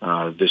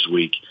this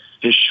week.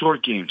 His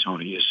short game,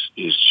 Tony,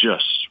 is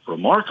just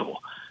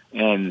remarkable.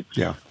 And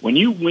when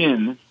you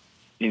win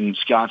in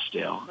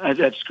Scottsdale,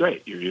 that's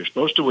great. You're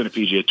supposed to win a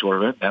PGA Tour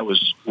event. That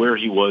was where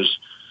he was.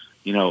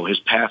 His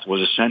path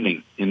was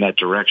ascending in that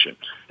direction.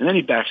 And then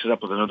he backs it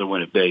up with another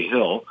win at Bay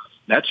Hill.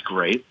 That's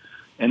great.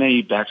 And then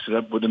he backs it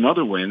up with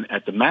another win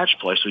at the match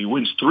play. So he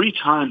wins 3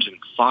 times in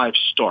 5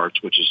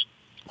 starts, which is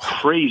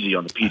crazy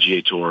on the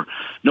PGA Tour.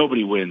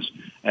 Nobody wins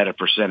at a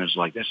percentage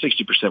like that.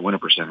 60% winner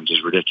percentage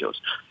is ridiculous.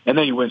 And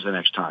then he wins the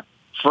next time.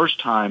 First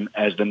time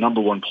as the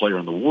number 1 player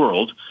in the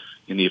world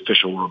in the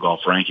official World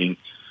Golf ranking,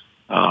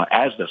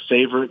 as the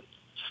favorite,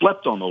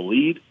 slept on the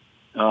lead,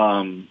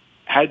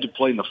 had to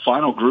play in the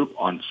final group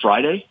on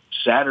Friday,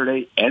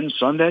 Saturday, and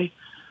Sunday.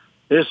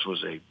 This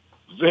was a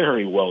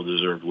very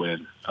well-deserved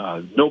win.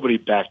 Nobody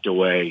backed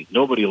away.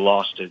 Nobody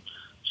lost it.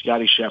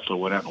 Scottie Scheffler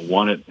went out and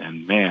won it,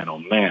 and man, oh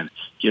man,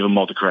 give him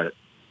all the credit.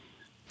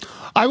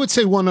 I would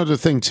say one other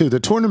thing, too. The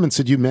tournaments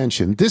that you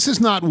mentioned, this is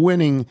not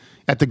winning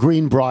at the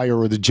Greenbrier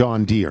or the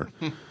John Deere.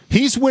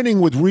 He's winning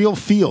with real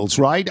fields,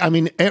 right? I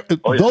mean,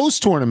 those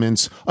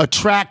tournaments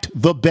attract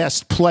the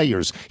best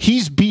players.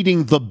 He's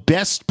beating the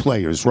best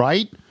players,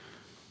 right?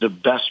 The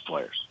best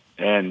players.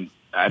 And,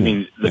 I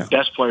mean, the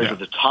best players at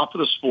the top of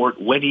the sport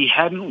when he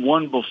hadn't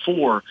won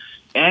before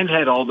and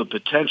had all the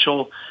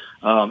potential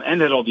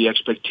and had all the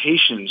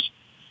expectations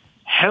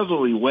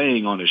heavily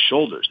weighing on his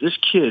shoulders. This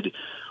kid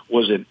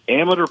was an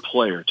amateur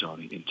player,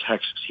 Tony, in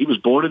Texas. He was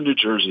born in New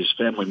Jersey. His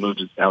family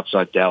moved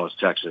outside Dallas,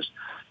 Texas,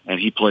 and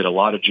he played a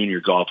lot of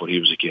junior golf when he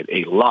was a kid,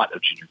 a lot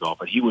of junior golf,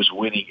 but he was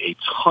winning a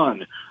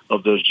ton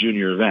of those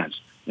junior events.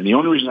 And the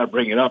only reason I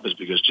bring it up is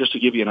because just to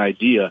give you an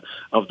idea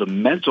of the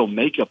mental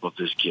makeup of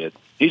this kid,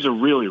 he's a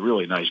really,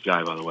 really nice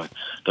guy, by the way.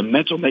 The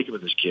mental makeup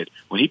of this kid,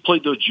 when he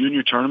played those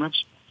junior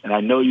tournaments, and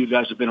I know you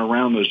guys have been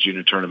around those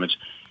junior tournaments,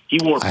 he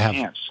wore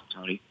pants,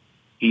 Tony.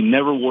 He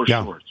never wore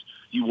shorts.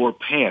 He wore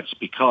pants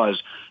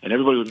because, and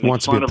everybody would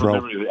make fun of him,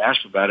 everybody would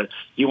ask about it,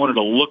 he wanted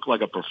to look like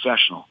a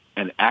professional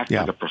and act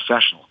like a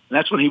professional. And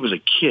that's when he was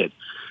a kid.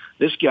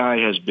 This guy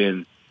has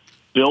been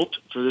built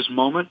for this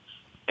moment,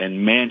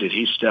 and man, did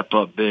he step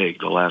up big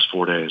the last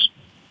 4 days.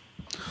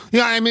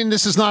 Yeah, I mean,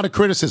 this is not a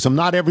criticism.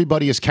 Not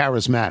everybody is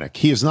charismatic.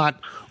 He is not.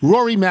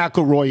 Rory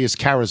McIlroy is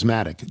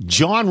charismatic.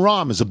 Jon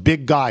Rahm is a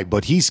big guy,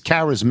 but he's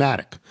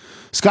charismatic.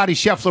 Scottie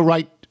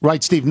Scheffler,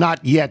 right, Steve?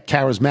 Not yet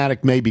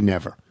charismatic, maybe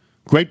never.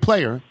 Great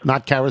player,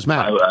 not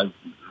charismatic.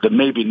 The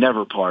maybe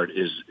never part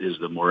is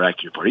the more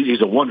accurate part.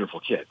 He's a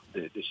wonderful kid.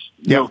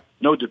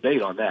 No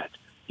debate on that.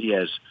 He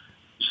has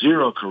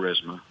zero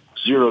charisma,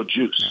 zero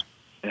juice.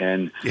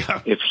 And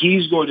if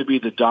he's going to be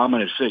the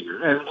dominant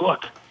figure, and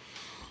look,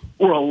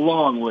 we're a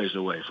long ways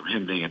away from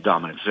him being a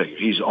dominant figure.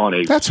 He's on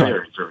a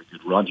very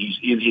good run. He's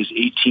in his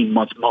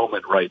 18-month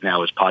moment right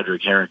now, as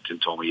Padraig Harrington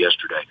told me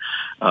yesterday.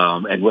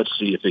 And let's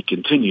see if it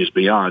continues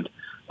beyond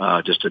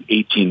just an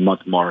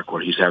 18-month mark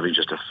where he's having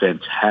just a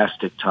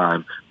fantastic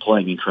time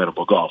playing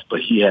incredible golf. But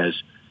he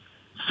has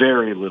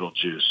very little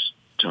juice,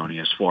 Tony,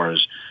 as far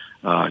as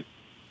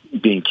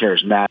being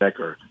charismatic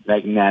or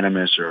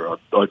magnanimous or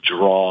a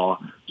draw,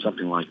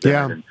 something like that.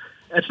 Yeah. And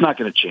that's not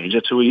going to change.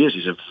 That's who he is.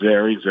 He's a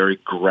very, very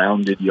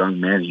grounded young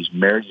man. He's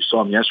married. You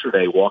saw him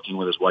yesterday walking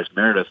with his wife,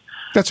 Meredith.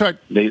 That's right.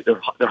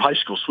 They're high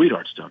school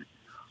sweethearts, Tony.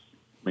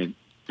 I mean,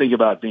 think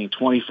about being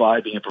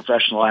 25, being a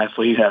professional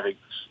athlete, having,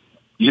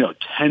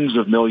 tens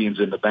of millions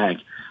in the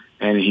bank,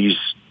 and he's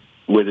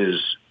with his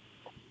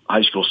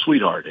high school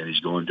sweetheart, and he's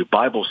going to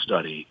Bible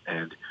study,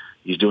 and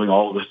he's doing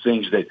all the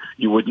things that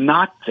you would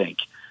not think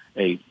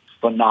a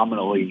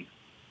phenomenally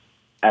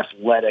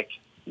athletic,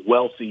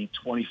 wealthy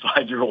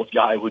 25-year-old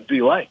guy would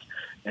be like.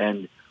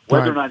 And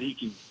whether or not he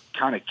can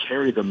kind of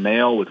carry the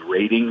mail with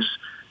ratings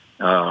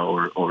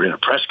or in a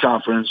press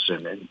conference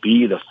and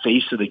be the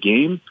face of the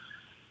game,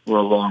 we're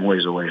a long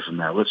ways away from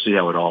that. Let's see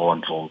how it all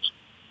unfolds.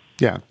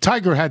 Yeah,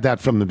 Tiger had that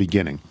from the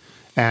beginning.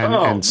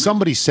 And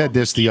somebody said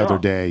this the other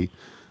day,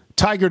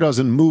 Tiger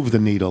doesn't move the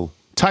needle.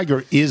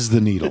 Tiger is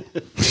the needle.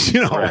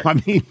 Right.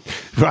 I mean,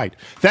 right.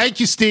 Thank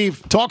you,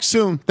 Steve. Talk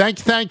soon.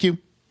 Thank you.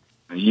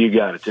 You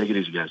got it. Take it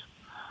easy, guys.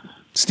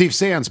 Steve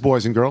Sands,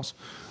 boys and girls.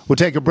 We'll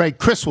take a break.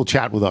 Chris will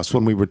chat with us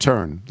when we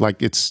return.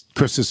 Like it's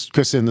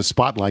Chris in the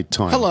spotlight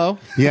time. Hello.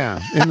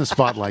 Yeah, in the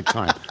spotlight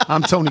time.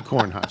 I'm Tony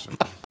Kornheiser.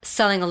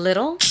 Selling a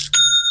little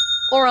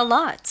or a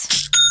lot?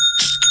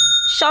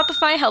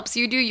 Shopify helps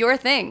you do your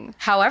thing,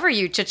 however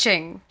you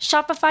cha-ching.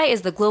 Shopify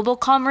is the global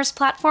commerce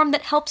platform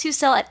that helps you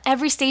sell at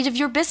every stage of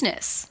your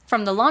business.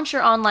 From the launch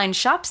your online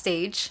shop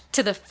stage,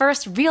 to the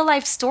first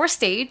real-life store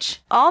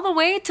stage, all the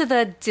way to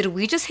the did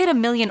we just hit 1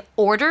 million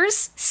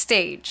orders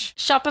stage.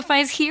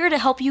 Shopify's here to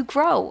help you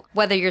grow.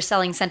 Whether you're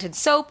selling scented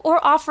soap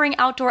or offering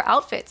outdoor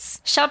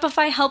outfits,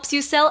 Shopify helps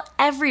you sell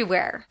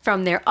everywhere.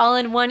 From their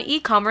all-in-one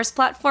e-commerce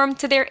platform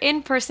to their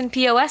in-person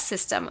POS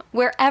system,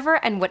 wherever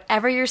and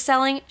whatever you're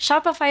selling,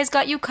 Shopify's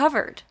got you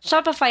covered.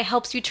 Shopify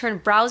helps you turn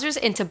browsers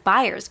into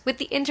buyers with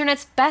the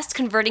internet's best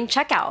converting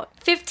checkout.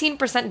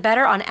 15%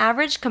 better on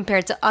average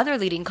compared to other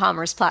leading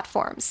commerce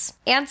platforms.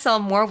 And sell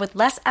more with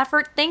less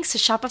effort thanks to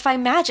Shopify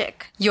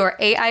Magic, your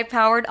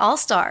AI-powered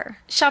all-star.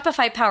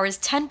 Shopify powers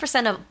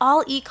 10% of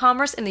all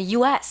e-commerce in the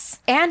US.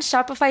 And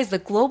Shopify is the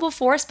global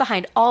force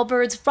behind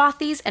Allbirds,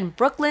 Rothy's, and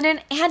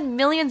Brooklinen, and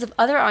millions of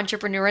other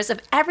entrepreneurs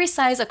of every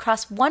size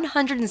across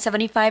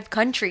 175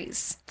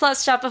 countries.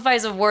 Plus,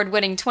 Shopify's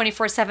award-winning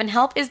 24/7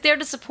 help is there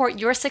to support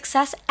your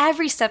success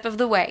every step of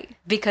the way.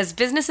 Because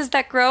businesses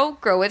that grow,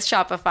 grow with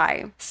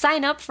Shopify.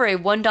 Sign up for a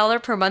 $1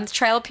 per month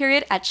trial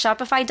period at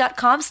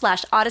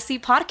shopify.com/Odyssey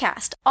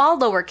Podcast, all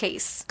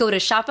lowercase. Go to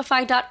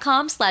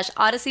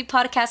shopify.com/Odyssey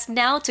Podcast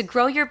now to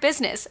grow your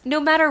business, no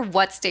matter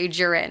what stage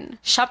you're in.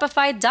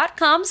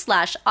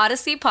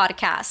 Shopify.com/Odyssey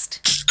Podcast.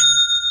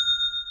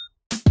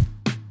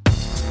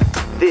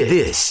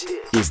 This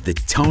is the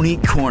Tony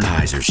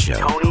Kornheiser Show.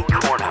 Tony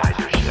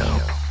Kornheiser Show.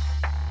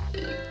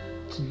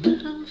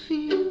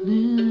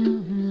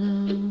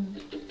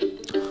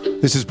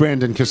 This is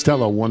Brandon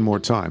Costello one more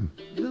time.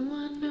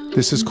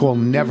 This is called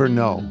Never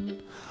Know.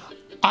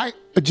 I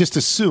just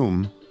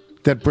assume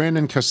that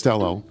Brandon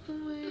Costello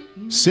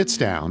sits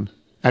down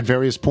at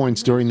various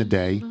points during the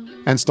day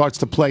and starts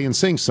to play and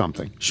sing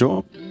something.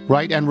 Sure.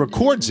 Right? And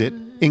records it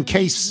in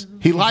case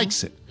he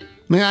likes it. I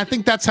mean, I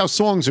think that's how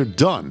songs are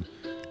done.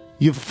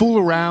 You fool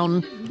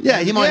around.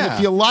 Yeah, he might. If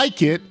you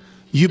like it,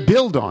 you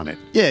build on it.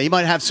 Yeah, he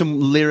might have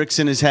some lyrics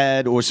in his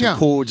head or some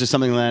chords or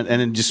something like that,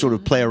 and then just sort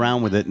of play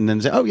around with it, and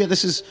then say, "Oh yeah,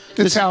 this is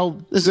how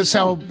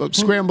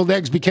scrambled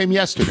eggs became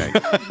yesterday."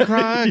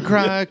 Cry,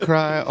 cry,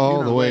 cry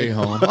all the way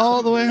home,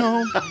 all the way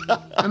home,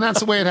 and that's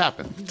the way it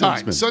happened. All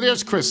right, so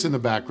there's Chris in the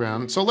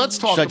background. So let's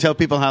talk. Should I tell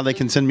people how they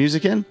can send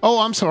music in? Oh,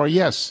 I'm sorry.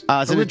 Yes,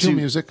 original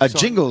music.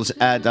 Jingles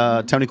at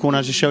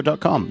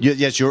TonyKornheiserShow.com.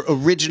 Yes, your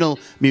original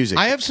music.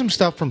 I have some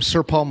stuff from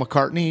Sir Paul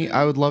McCartney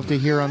I would love to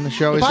hear on the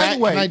show. By the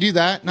way, can I do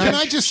that?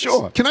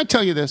 Can I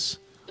tell you this?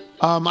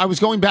 I was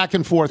going back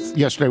and forth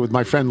yesterday with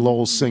my friend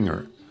Lowell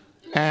Singer,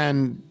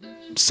 and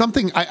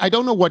something, I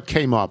don't know what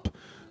came up,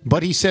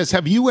 but he says,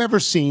 have you ever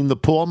seen the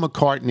Paul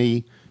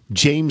McCartney,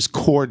 James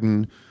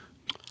Corden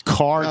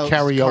car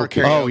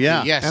karaoke? Oh,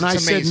 yeah. Yes, and I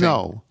said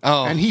no.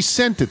 Oh. And he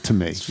sent it to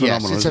me. It's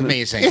phenomenal, it's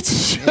amazing.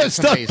 It's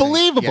just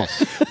unbelievable.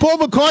 Yes. Paul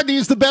McCartney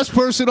is the best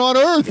person on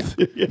earth.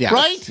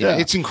 Right? Yeah.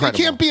 It's incredible.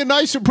 He can't be a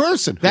nicer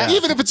person.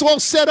 Even if it's all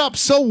set up,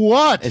 so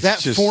what?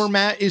 That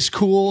format is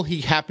cool.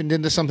 He happened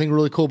into something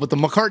really cool, but the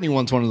McCartney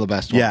one's one of the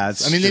best ones. Yeah,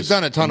 I mean, they've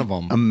done a ton of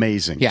them.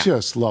 Amazing. Yeah.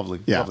 Just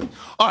lovely. Yeah. Lovely.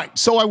 All right,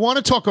 so I want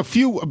to talk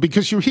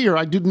because you're here,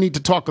 I do need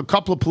to talk a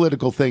couple of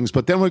political things,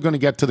 but then we're going to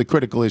get to the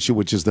critical issue,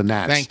 which is the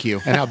Nats. Thank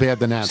you. And how bad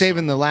the Nats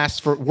Saving the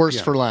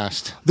worst for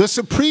last. The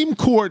Supreme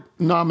Court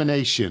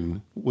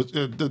nomination,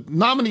 the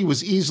nominee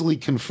was easily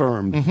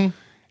confirmed,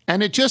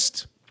 and it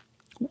just,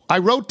 I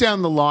wrote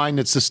down the line,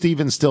 it's the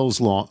Stephen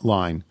Stills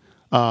line,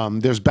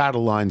 there's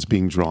battle lines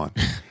being drawn.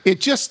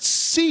 It just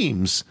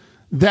seems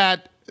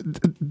that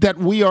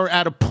we are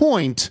at a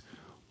point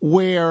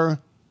where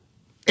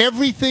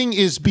everything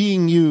is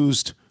being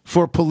used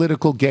for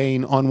political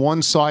gain on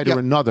one side or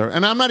another.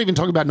 And I'm not even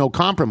talking about no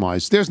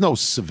compromise. There's no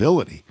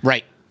civility.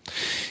 Right.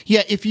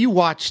 Yeah, if you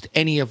watched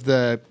any of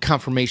the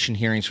confirmation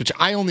hearings, which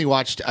I only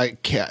watched, I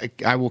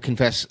will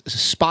confess,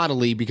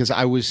 spottily because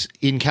I was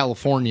in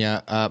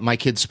California, my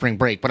kids' spring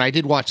break, but I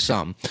did watch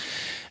some.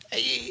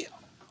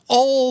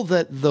 All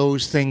that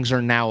those things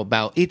are now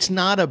about, it's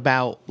not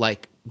about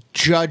like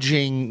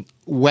judging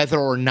whether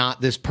or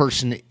not this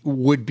person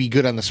would be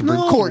good on the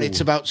Supreme Court.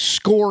 It's about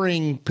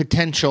scoring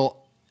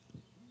potential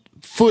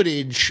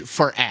footage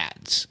for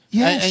ads.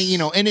 Yes.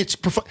 And it's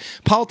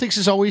politics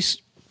is always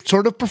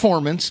sort of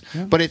performance,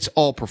 but it's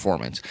all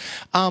performance.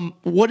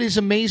 What is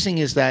amazing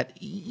is that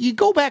you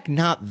go back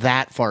not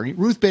that far.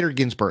 Ruth Bader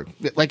Ginsburg,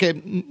 like a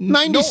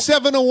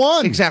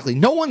 97-1. Exactly.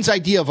 No one's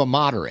idea of a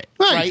moderate,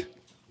 right?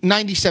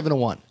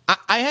 97-1.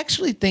 I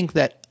actually think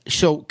that.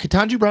 So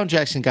Ketanji Brown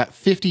Jackson got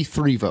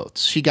 53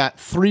 votes. She got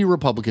 3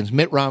 Republicans: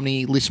 Mitt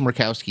Romney, Lisa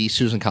Murkowski,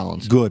 Susan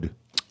Collins. Good.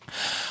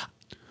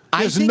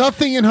 There's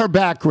nothing in her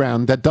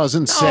background that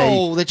doesn't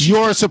say that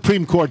you're a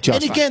Supreme Court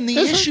justice. And again, the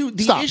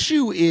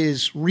issue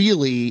is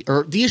really,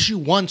 or the issue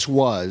once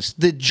was,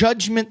 the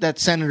judgment that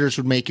senators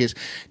would make is,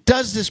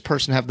 does this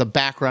person have the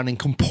background and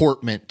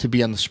comportment to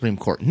be on the Supreme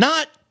Court?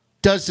 Not,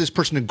 does this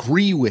person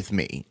agree with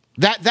me?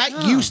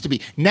 That used to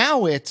be.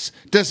 Now it's,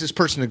 does this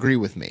person agree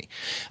with me?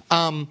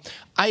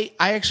 I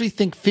actually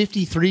think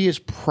 53 is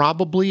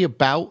probably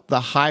about the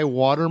high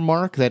water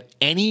mark that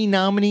any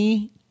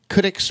nominee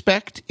could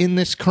expect in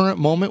this current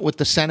moment with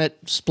the Senate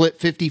split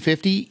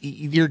 50-50.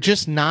 You're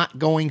just not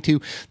going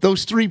to.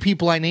 Those three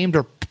people I named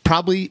are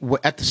probably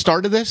at the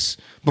start of this,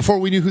 before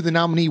we knew who the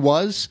nominee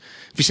was.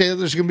 If you say that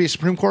there's going to be a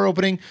Supreme Court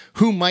opening,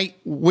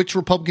 which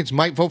Republicans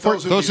might vote for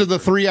it? Those are the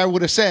three I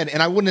would have said,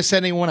 and I wouldn't have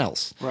said anyone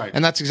else. Right.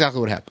 And that's exactly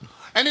what happened.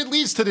 And it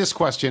leads to this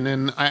question,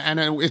 and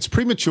it's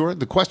premature.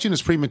 The question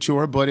is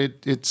premature, but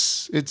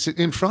it's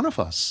in front of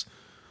us.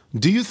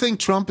 Do you think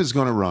Trump is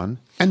going to run,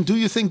 and do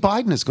you think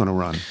Biden is going to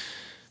run?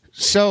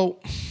 So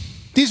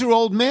these are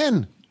old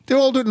men. They're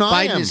older than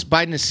I am.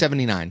 Biden is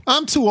 79.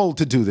 I'm too old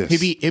to do this.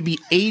 He'd be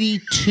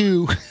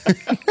 82.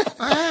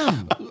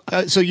 I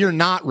am. So you're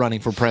not running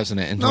for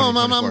president in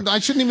 2024. No, I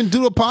shouldn't even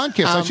do a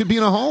podcast. I should be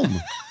in a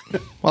home.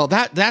 Well,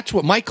 that's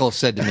what Michael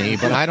said to me,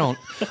 but I don't.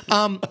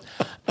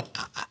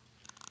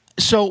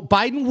 So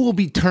Biden will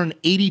be turned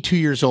 82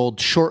 years old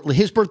shortly.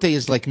 His birthday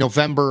is like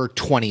November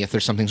 20th or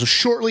something. So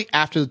shortly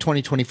after the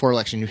 2024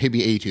 election, he'll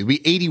be 82. He'll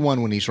be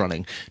 81 when he's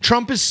running.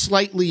 Trump is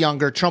slightly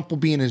younger. Trump will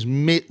be in his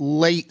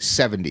late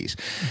 70s.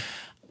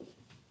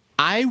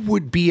 I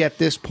would be at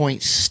this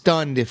point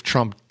stunned if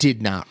Trump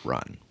did not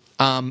run.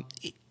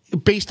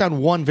 Based on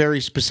one very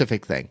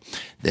specific thing.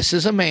 This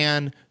is a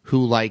man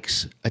who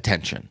likes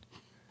attention.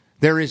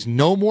 There is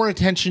no more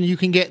attention you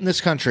can get in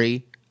this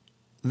country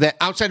that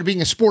outside of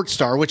being a sports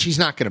star, which he's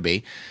not going to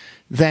be,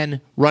 than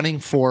running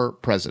for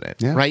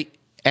president, right?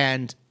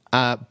 And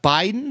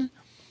Biden,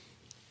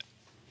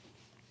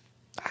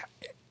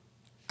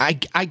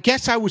 I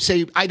guess I would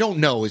say, I don't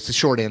know is the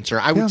short answer.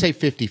 I would say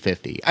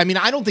 50-50. I mean,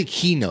 I don't think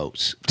he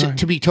knows,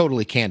 to be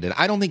totally candid.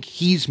 I don't think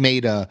he's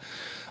made a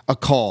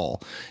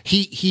call.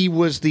 He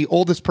was the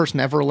oldest person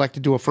ever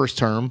elected to a first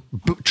term.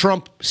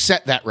 Trump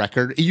set that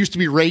record. It used to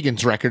be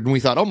Reagan's record, and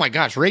we thought, oh my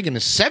gosh, Reagan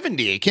is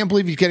 70. I can't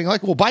believe he's getting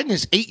elected. Well, Biden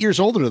is 8 years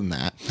older than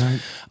that.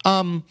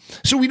 Right.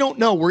 So we don't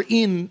know.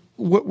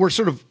 We're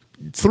sort of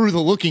through the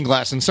looking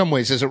glass in some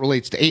ways as it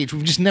relates to age.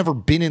 We've just never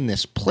been in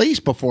this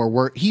place before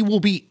where he will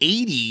be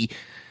 80,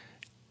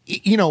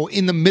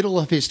 in the middle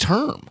of his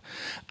term.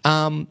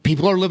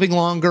 People are living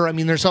longer. I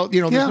mean, there's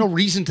no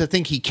reason to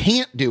think he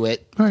can't do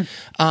it. Right.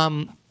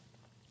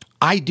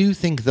 I do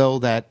think, though,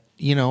 that,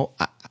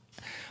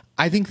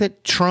 I think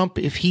that Trump,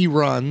 if he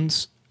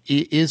runs,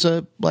 is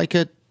I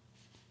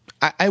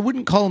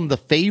wouldn't call him the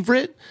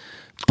favorite,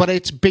 but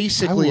it's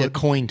basically a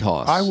coin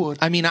toss. I would.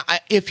 I mean,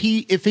 if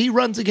he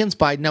runs against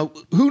Biden, now,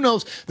 who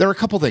knows? There are a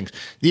couple things.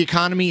 The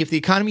economy, if the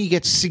economy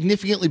gets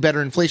significantly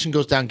better, inflation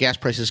goes down, gas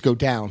prices go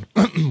down,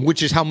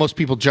 which is how most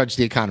people judge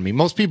the economy.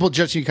 Most people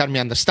judge the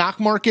economy on the stock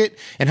market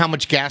and how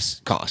much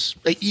gas costs.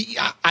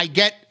 I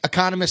get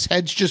economists'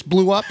 heads just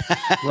blew up.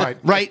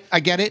 Right.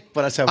 I get it.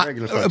 But that's how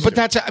regular folks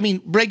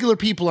do. Regular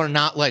people are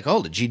not like, the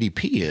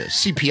GDP is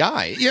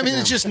CPI.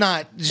 It's just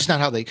not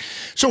how they.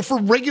 So for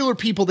regular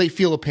people, they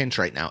feel a pinch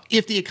right now.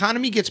 If the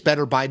economy gets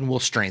better, Biden will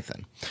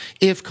strengthen.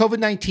 If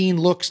COVID-19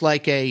 looks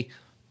like a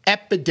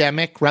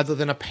epidemic rather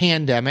than a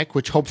pandemic,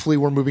 which hopefully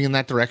we're moving in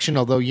that direction,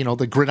 although,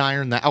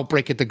 the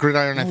outbreak at the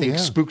Gridiron, I think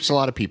spooks a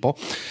lot of people.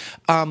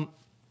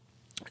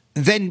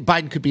 Then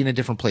Biden could be in a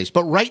different place.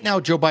 But right now,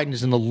 Joe Biden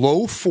is in the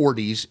low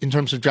 40s in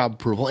terms of job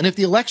approval. And if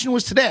the election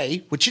was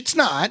today, which it's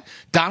not,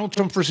 Donald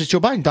Trump versus Joe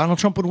Biden, Donald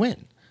Trump would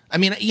win. I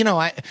mean,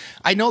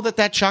 I know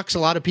that shocks a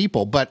lot of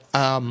people, but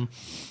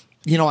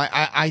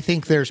I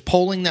think there's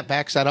polling that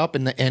backs that up,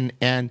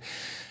 and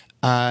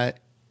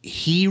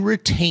he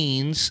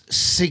retains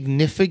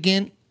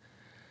significant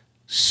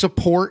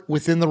support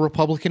within the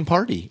Republican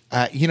Party.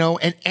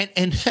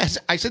 And as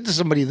I said to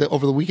somebody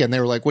over the weekend, they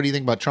were like, "What do you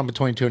think about Trump in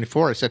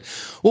 2024?" I said,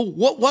 "Well,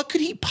 what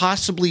could he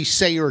possibly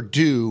say or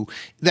do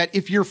that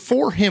if you're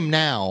for him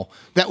now,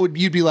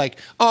 you'd be like,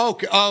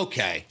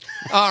 okay,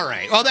 all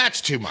right, well,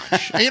 that's too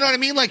much." You know what I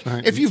mean? Like,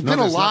 if you've been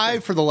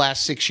alive for the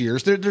last 6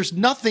 years, there's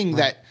nothing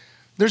that.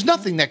 There's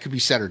nothing that could be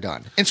said or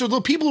done. And so the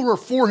people who are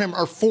for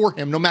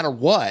him no matter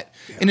what.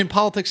 Yeah. And in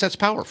politics, that's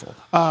powerful.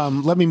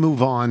 Let me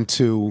move on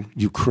to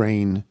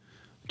Ukraine,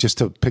 just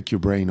to pick your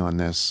brain on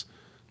this.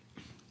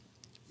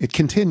 It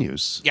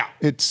continues. Yeah.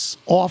 It's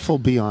awful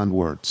beyond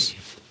words.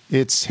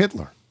 It's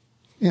Hitler.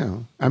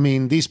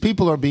 These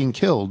people are being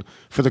killed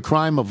for the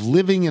crime of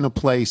living in a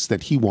place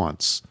that he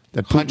wants,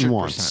 that Putin 100%.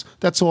 wants.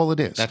 That's all it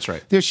is. That's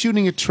right. They're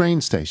shooting at train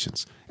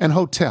stations and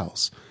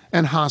hotels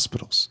and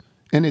hospitals.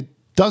 And it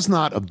does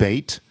not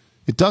abate.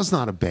 It does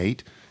not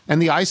abate.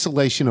 And the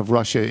isolation of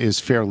Russia is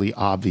fairly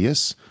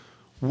obvious.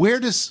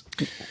 Where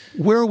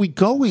are we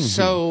going?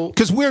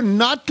 Because we're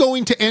not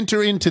going to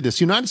enter into this.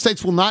 The United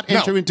States will not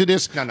enter into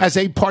this as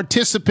a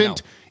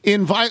participant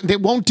in violence. They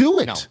won't do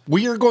it. No.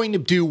 We are going to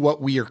do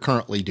what we are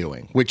currently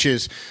doing, which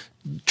is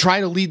try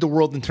to lead the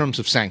world in terms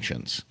of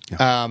sanctions,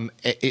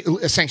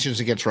 sanctions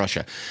against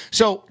Russia.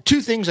 So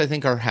 2 things I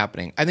think are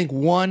happening. I think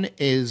one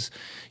is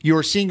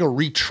you're seeing a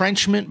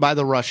retrenchment by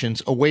the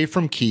Russians away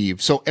from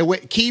Kyiv. So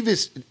Kyiv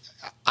is,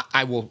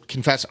 I will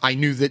confess, I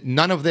knew that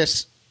none of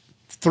this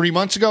 3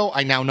 months ago.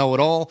 I now know it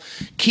all.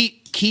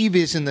 Kyiv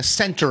is in the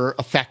center,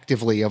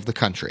 effectively, of the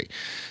country.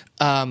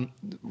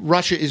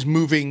 Russia is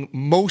moving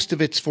most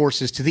of its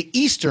forces to the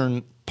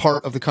eastern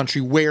part of the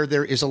country where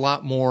there is a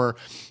lot more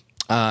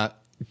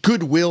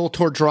goodwill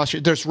towards Russia.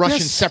 There's Russian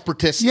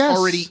separatists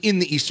already in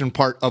the eastern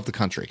part of the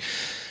country.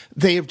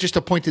 They have just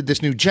appointed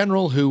this new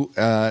general who,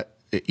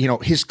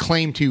 his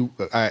claim to,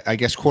 I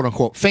guess, quote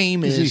unquote,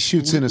 fame is he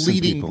shoots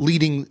innocent people.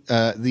 leading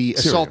the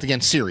assault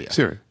against Syria.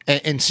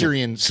 And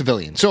Syrian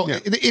civilians. So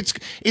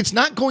it's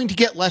not going to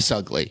get less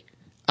ugly,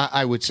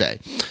 I would say.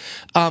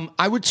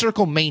 I would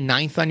circle May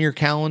 9th on your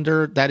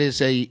calendar.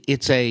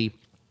 It's a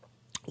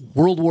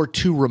World War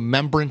II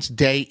Remembrance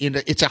Day.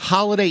 It's a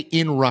holiday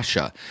in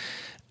Russia.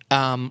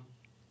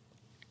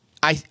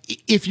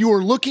 If you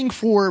are looking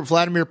for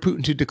Vladimir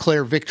Putin to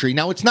declare victory,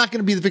 now it's not going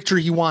to be the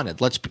victory he wanted.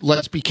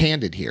 Let's be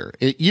candid here.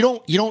 You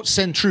don't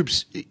send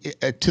troops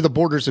to the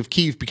borders of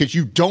Kyiv because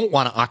you don't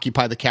want to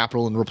occupy the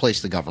capital and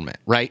replace the government,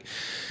 right?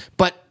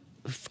 But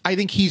I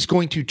think he's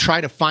going to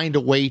try to find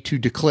a way to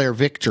declare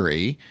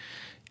victory.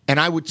 And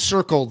I would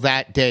circle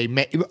that day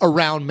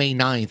around May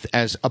 9th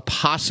as a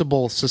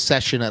possible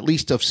cessation, at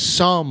least of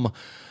some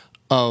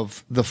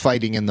of the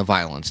fighting and the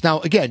violence.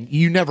 Now, again,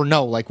 you never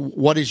know,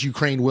 what is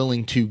Ukraine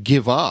willing to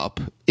give up,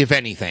 if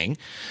anything?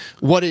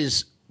 What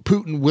is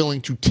Putin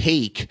willing to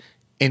take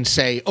and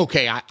say,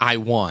 okay, I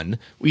won?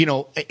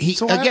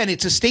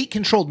 It's a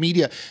state-controlled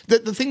media. The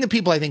thing that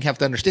people, I think, have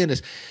to understand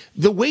is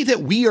the way that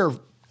we are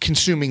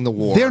consuming the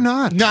war. They're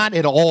not. Not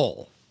at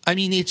all. I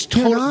mean, it's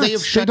total. They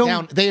have shut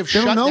down. They have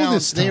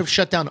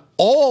shut down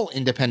all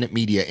independent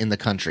media in the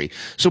country.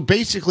 So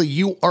basically,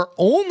 you are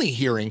only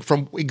hearing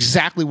from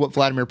exactly what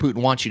Vladimir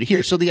Putin wants you to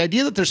hear. So the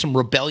idea that there's some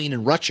rebellion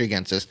in Russia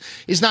against this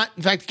is not,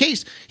 in fact, the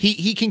case.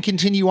 He can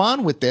continue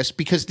on with this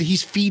because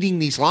he's feeding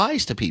these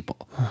lies to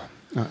people.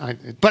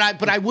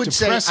 But I would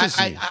say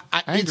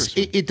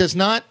it does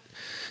not.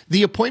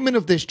 The appointment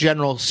of this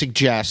general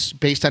suggests,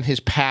 based on his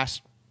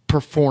past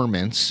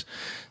performance,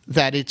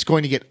 that it's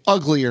going to get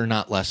uglier,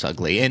 not less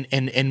ugly,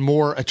 and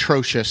more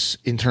atrocious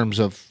in terms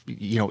of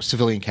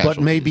civilian casualties.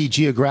 But maybe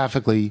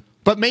geographically.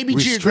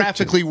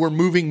 We're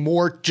moving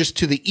more just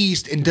to the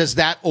east, and does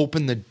that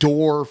open the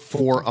door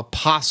for a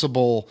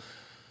possible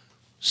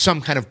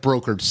some kind of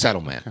brokered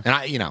settlement?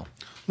 And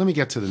let me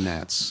get to the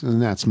Nats. The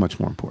Nats much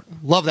more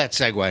important. Love that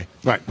segue.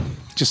 Right.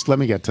 Just let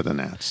me get to the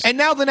Nats. And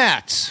now the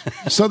Nats.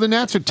 So the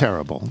Nats are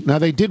terrible. Now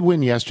they did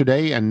win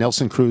yesterday, and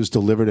Nelson Cruz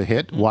delivered a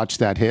hit. Watch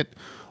that hit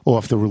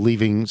off the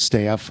relieving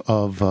staff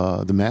of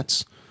the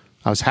Mets.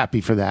 I was happy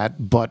for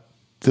that, but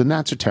the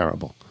Nats are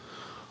terrible.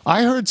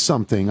 I heard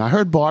something. I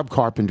heard Bob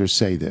Carpenter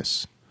say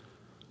this.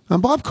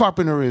 And Bob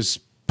Carpenter is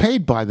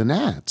paid by the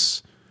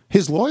Nats.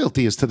 His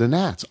loyalty is to the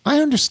Nats.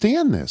 I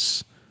understand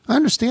this.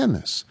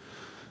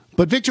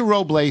 But Victor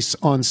Robles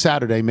on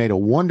Saturday made a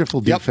wonderful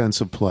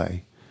defensive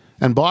play.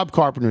 And Bob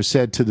Carpenter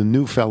said to the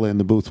new fella in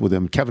the booth with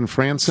him, Kevin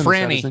Franson,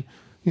 Franny,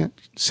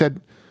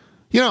 said,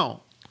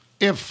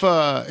 if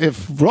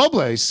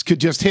Robles could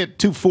just hit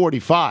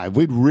 245,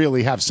 we'd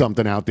really have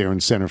something out there in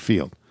center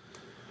field.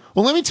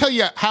 Well, let me tell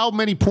you how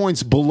many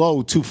points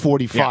below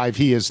 245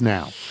 he is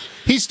now.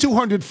 He's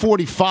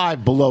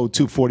 245 below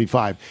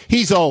 245.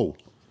 He's 0.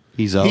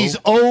 He's 0? He's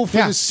 0 for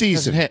the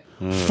season.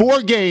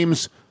 4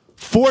 games,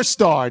 4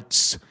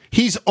 starts.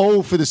 He's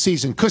 0 for the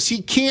season because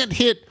he can't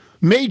hit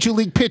Major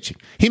League pitching.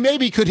 He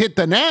maybe could hit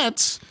the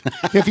Nats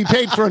if he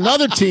paid for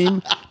another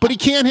team, but he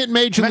can't hit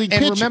Major League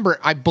pitching. And remember,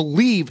 I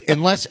believe,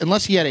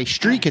 unless he had a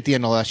streak at the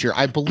end of last year,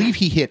 I believe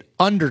he hit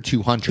under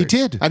 200. He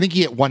did. I think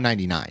he hit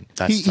 199.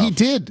 He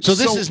did. So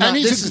this is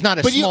not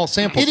a small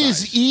sample size. It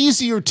is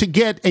easier to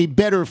get a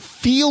better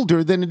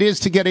fielder than it is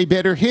to get a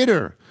better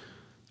hitter.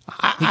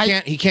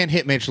 He can't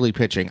hit Major League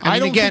pitching. I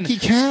don't think he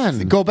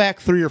can. Go back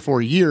 3 or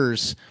 4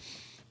 years.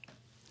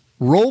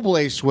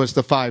 Robles was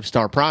the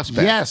 5-star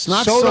prospect. Yes,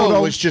 not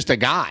Soto was just a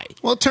guy.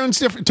 Well, it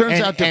turns out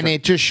different. And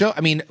it just shows.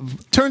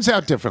 Turns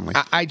out differently.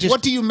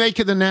 What do you make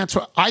of the Nats?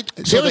 They're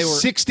a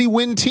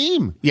 60-win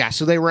team. Yeah,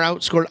 so they were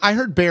outscored. I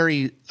heard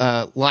Barry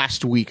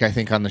last week, I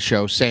think, on the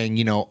show saying,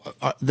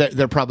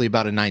 they're probably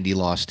about a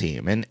 90-loss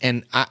team,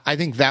 and I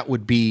think that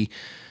would be.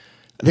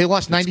 They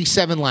lost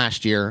 97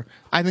 last year.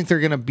 I think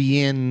they're going to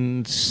be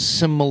in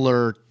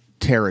similar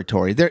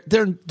territory.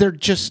 They're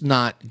just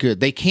not good.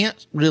 They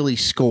can't really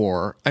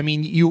score. I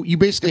mean, you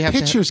basically have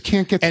pitchers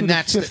can't get through the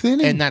 5th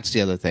inning. And that's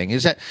the other thing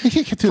is that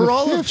for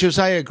all of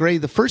Josiah Gray,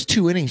 the first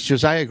 2 innings,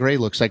 Josiah Gray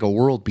looks like a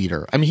world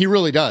beater. I mean, he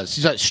really does.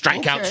 He's like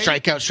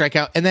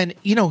strikeout, and then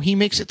he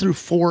makes it through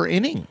 4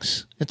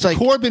 innings. It's like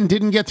Corbin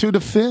didn't get through the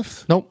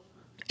 5th. Nope.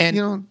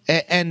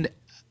 And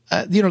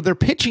their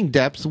pitching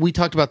depth, we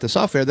talked about this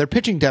off air, their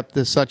pitching depth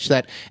is such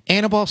that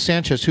Anibal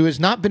Sanchez, who has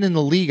not been in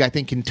the league, I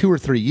think, in 2 or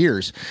 3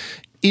 years,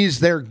 is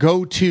their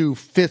go-to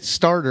fifth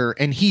starter,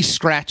 and he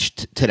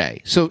scratched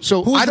today. So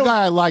who's the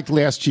guy I liked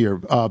last year?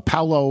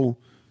 Paolo.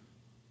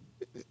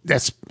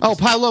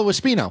 Paolo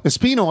Espino.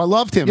 Espino, I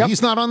loved him. Yep.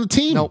 He's not on the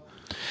team. Nope.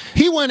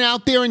 He went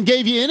out there and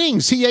gave you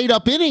innings. He ate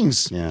up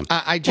innings. Yeah.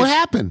 What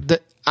happened?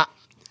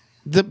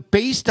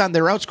 Based on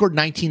they're outscored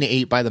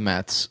 19-8 by the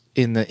Mets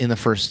in the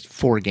first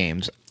 4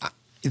 games.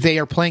 They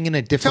are playing in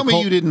a difficult. Tell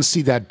me you didn't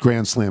see that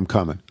grand slam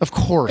coming. Of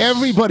course,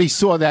 everybody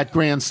saw that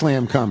grand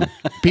slam coming.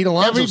 Pete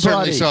Alonso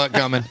certainly saw it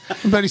coming.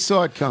 Everybody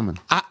saw it coming.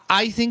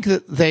 I think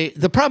that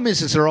the problem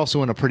is they're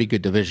also in a pretty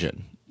good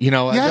division. You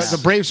know, yes. the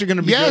Braves are going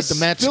to be good. The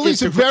Mets,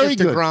 Phillies are very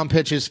good. DeGrom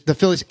pitches, the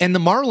Phillies and the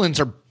Marlins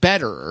are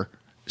better.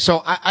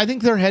 So I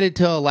think they're headed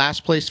to a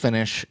last place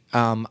finish.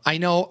 I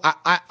know.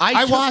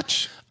 I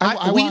watch.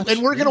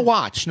 And we're going to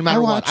watch no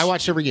matter what. I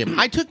watch every game.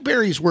 I took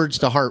Barry's words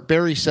to heart.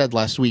 Barry said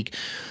last week,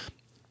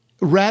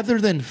 rather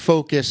than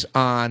focus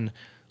on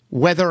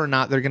whether or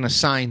not they're going to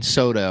sign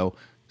Soto,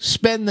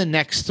 spend the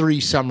next 3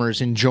 summers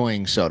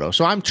enjoying Soto.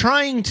 So I'm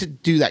trying to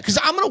do that because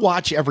I'm going to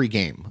watch every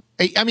game.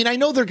 I mean, I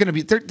know they're going to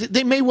be.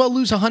 They may well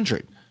lose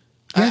 100.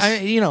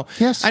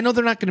 Yes. I know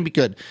they're not going to be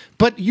good,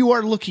 but you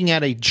are looking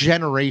at a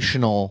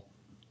generational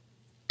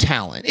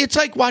talent. It's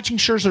like watching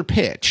Scherzer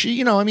pitch.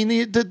 You know, I mean,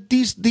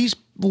 these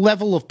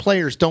level of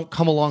players don't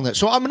come along that.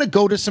 So I'm going to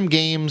go to some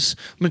games.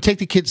 I'm going to take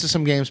the kids to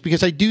some games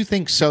because I do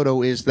think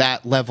Soto is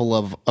that level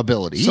of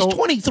ability. He's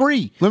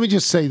 23. Let me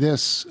just say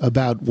this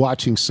about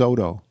watching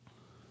Soto.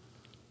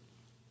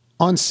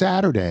 On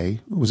Saturday,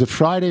 was it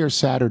Friday or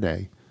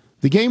Saturday?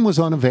 The game was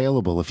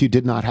unavailable if you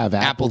did not have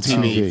Apple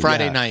TV.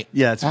 Friday night.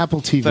 Yeah, it's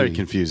Apple TV. Very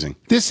confusing.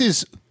 This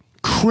is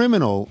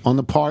criminal on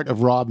the part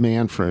of Rob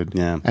Manfred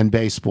and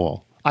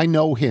baseball. I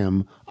know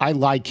him. I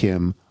like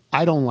him.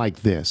 I don't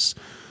like this.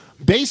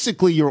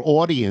 Basically, your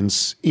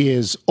audience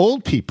is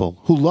old people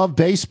who love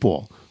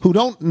baseball, who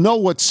don't know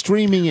what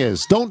streaming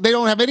is. They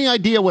don't have any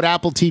idea what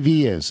Apple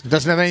TV is. It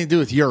doesn't have anything to do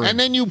with urine. And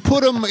then you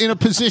put them in a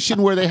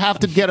position where they have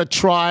to get a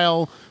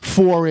trial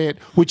for it,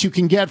 which you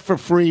can get for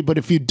free. But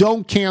if you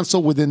don't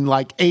cancel within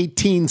like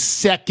 18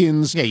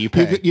 seconds, you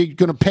pay. You're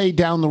going to pay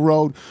down the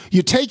road.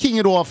 You're taking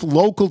it off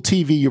local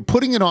TV. You're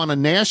putting it on a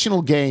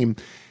national game.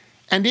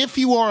 And if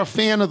you are a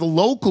fan of the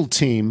local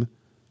team,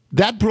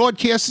 that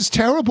broadcast is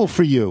terrible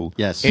for you.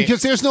 Yes.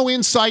 Because there's no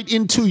insight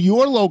into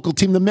your local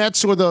team, the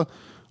Mets or the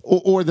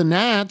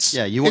Nats.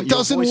 Yeah, it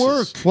doesn't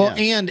work. Well,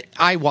 and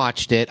I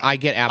watched it. I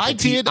get Apple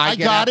TV. I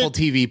got Apple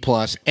TV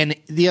Plus. And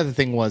the other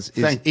thing was,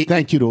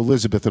 thank you to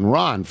Elizabeth and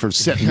Ron for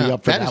setting me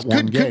up for that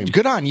one game.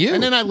 Good on you.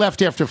 And then I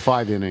left after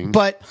 5 innings.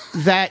 But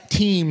that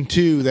team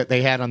too that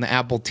they had on the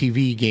Apple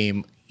TV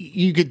game,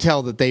 you could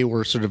tell that they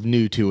were sort of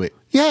new to it.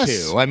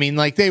 Yes. Too. I mean,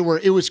 like they were.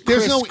 It was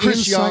Chris, no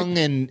Chris insight.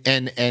 Young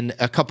and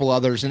a couple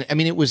others, and I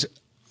mean, it was.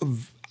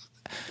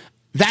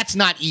 That's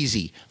not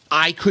easy.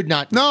 I could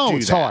not. No, do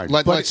it's that. hard.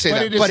 Let's say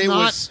that. But it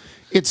was.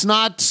 It's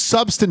not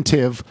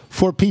substantive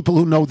for people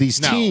who know these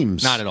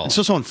teams. Not at all. It's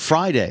also on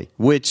Friday,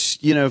 which,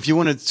 you know, if you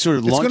want to sort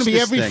of It's launch going to be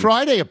every thing,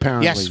 Friday,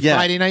 apparently. Yes,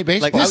 Friday night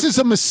baseball. Like, This is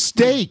a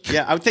mistake.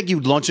 Yeah, I would think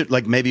you'd launch it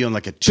like maybe on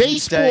like a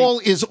Tuesday. Baseball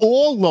is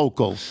all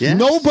local. Yes.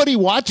 Nobody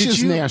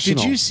watches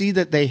national. Did you see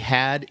that they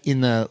had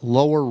in the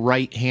lower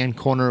right-hand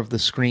corner of the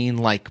screen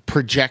like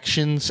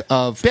projections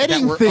of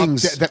Betting that were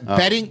things.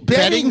 betting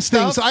things.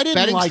 stuff, I didn't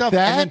betting like stuff,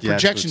 that. and then Yeah,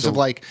 projections so- of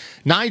like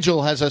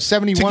Nigel has a To get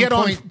 71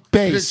 on point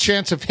base.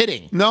 chance of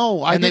hitting.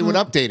 No, I and they would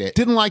didn't- update it.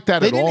 Didn't like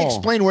that They at all. didn't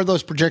explain where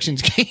those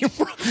projections came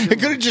from. It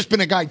could have just been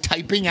a guy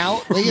typing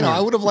out. You know, I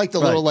would have liked a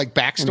little like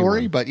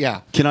backstory, but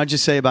yeah. Can I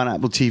just say about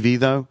Apple TV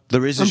though?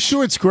 There is. I'm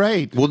sure it's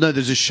great. Well, no,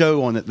 there's a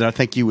show on it that I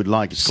think you would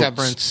like. It's called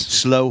Severance.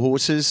 Slow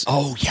Horses.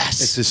 Oh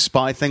yes, It's a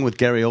spy thing with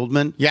Gary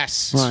Oldman.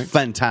 yes. Right. It's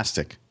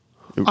fantastic.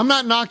 I'm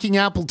not knocking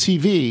Apple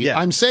TV. Yeah.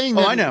 I'm saying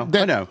Oh, that. I know,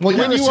 that I know. Well,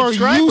 when you're you a are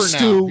subscriber used now.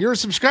 to. You're a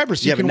subscriber,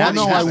 so Yeah, you can but watch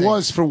now No, you I have it.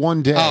 was for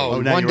one day. Oh,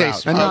 now one you're day.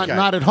 out. And Okay.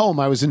 not at home.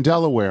 I was in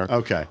Delaware.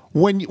 Okay.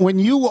 When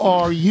you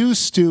are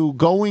used to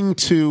going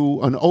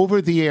to an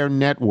over-the-air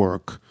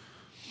network,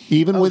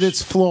 even with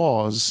its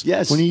flaws,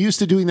 Yes. when you're used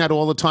to doing that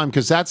all the time,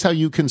 because that's how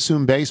you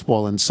consume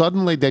baseball, and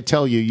suddenly they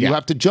tell you you Yeah.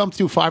 have to jump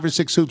through 5 or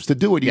 6 hoops to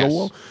do it. You Yes. go,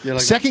 well, You're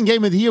like- second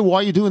game of the year,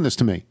 why are you doing this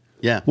to me?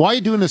 Yeah. Why are you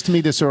doing this to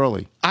me this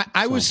early?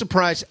 I was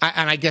surprised,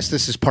 and I guess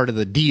this is part of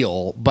the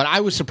deal, but I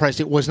was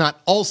surprised it was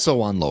not also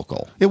on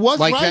local. It was,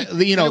 like right.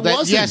 that, you know, It that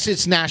wasn't. yes,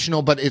 it's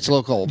national, but it's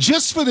local.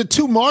 Just for the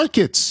 2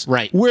 markets,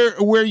 Right.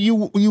 Where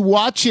you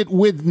watch it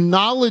with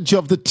knowledge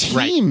of the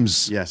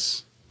teams.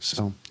 Yes.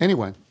 So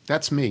anyway,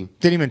 that's me.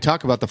 Didn't even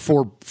talk about the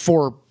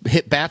four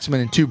hit batsmen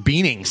and 2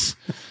 beanings.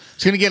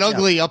 It's going to get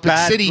ugly up at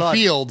Bad City luck.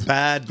 Field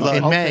Bad luck.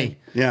 in Okay. May.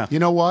 Yeah. You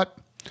know what?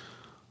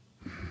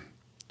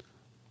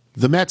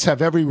 The Mets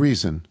have every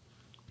reason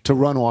to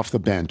run off the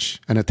bench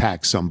and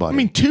attack somebody. I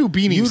mean, 2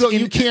 beanings.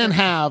 You can't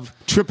have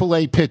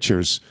AAA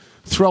pitchers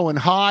throwing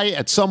high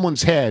at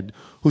someone's head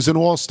who's an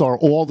all-star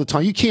all the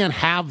time. You can't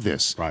have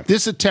this. Right.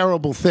 This is a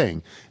terrible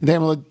thing. They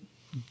have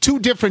 2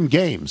 different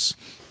games.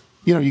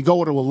 You know, you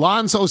go to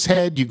Alonso's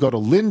head, you go to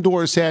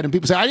Lindor's head, and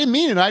people say, I didn't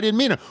mean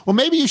it. Well,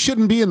 maybe you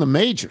shouldn't be in the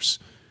majors.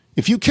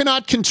 If you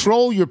cannot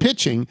control your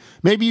pitching,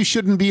 maybe you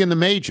shouldn't be in the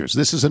majors.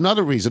 This is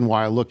another reason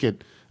why I look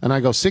at and I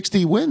go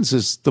 60 wins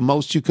is the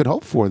most you could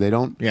hope for. They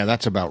don't. Yeah,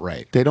 that's about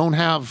right. They don't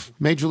have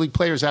major league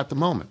players at the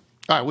moment.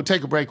 All right, we'll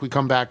take a break. We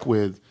come back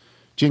with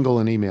jingle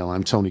and email.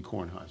 I'm Tony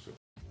Kornheiser.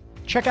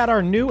 Check out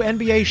our new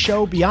NBA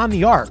show, Beyond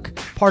the Arc,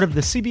 part of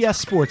the CBS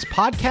Sports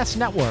Podcast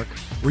Network,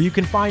 where you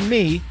can find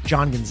me,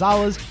 John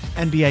Gonzalez,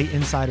 NBA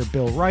insider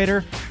Bill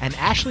Ryder, and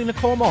Ashley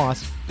Nicole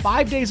Moss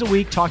 5 days a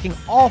week talking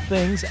all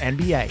things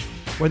NBA.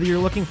 Whether you're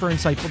looking for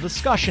insightful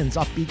discussions,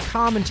 upbeat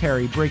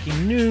commentary,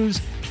 breaking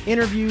news,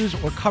 interviews,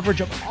 or coverage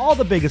of all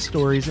the biggest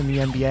stories in the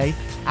NBA,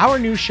 our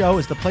new show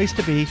is the place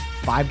to be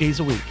 5 days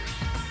a week.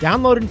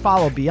 Download and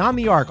follow Beyond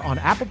the Arc on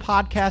Apple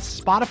Podcasts,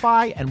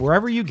 Spotify, and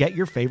wherever you get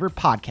your favorite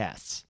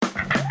podcasts.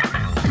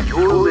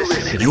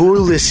 You're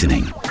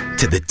listening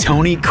to the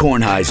Tony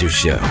Kornheiser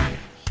Show.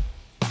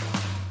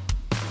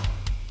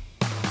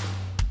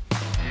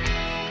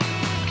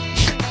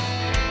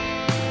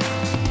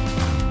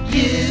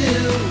 You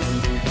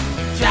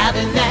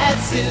driving that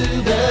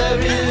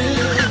Subaru,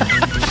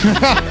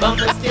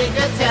 bumper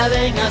sticker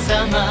telling us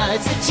how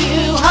much that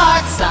you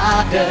heart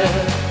soccer.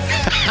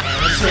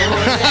 I'm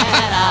sure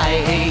that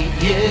I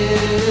hate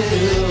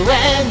you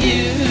and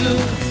you.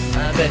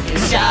 I bet you're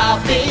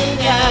shopping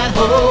at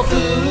Whole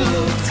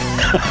Foods.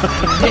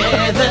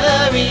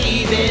 Never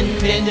even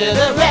been to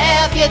the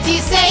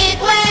Refugee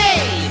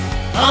Safeway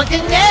on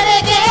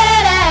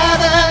Connecticut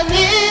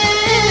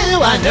Avenue.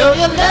 I know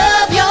you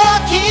love your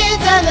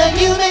kids and the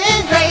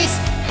human race,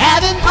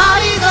 having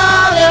parties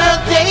on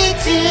Earth Day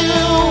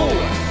too.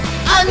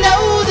 I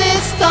know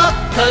this stuff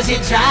 'cause you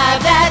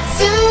drive that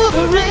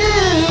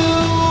Subaru.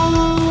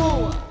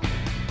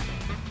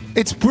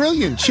 It's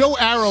brilliant. Joe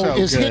Arrow So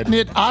is good. hitting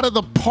it out of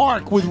the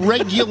park with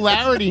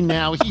regularity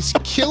now. He's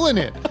killing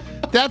it.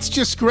 That's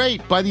just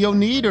great by the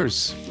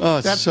Oneaters. Oh,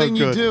 it's that so thing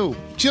good. you do.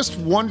 Just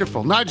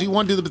wonderful. Nigel, you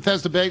want to do the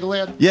Bethesda Bagel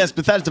ad? Yes,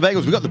 Bethesda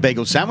Bagels. We got the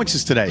bagel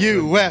sandwiches today.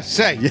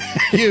 USA.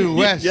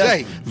 USA.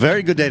 Yes,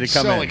 very good day to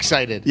come in. So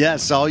excited.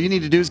 Yes, all you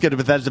need to do is go to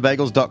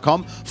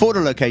BethesdaBagels.com, forward a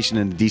location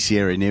in the DC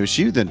area nearest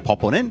you, then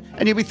pop on in,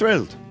 and you'll be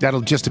thrilled.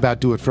 That'll just about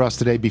do it for us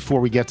today.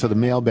 Before we get to the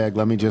mailbag,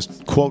 let me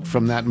just quote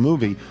from that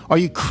movie. Are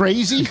you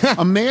crazy?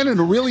 A man in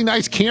a really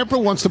nice camper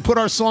wants to put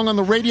our song on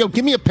the radio.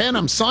 Give me a pen.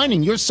 I'm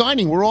signing. You're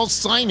signing. We're all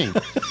signing.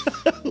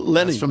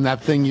 Lenny. That's from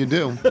that thing you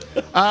do.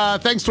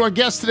 Thanks to our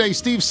guests today,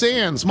 Steve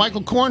Sands,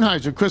 Michael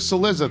Kornheiser, Chris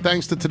Saliza.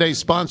 Thanks to today's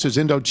sponsors,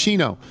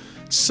 Indochino,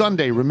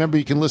 Sunday. Remember,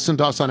 you can listen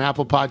to us on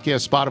Apple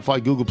Podcasts,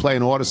 Spotify, Google Play,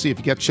 and Odyssey. If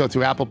you get the show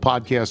through Apple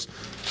Podcasts,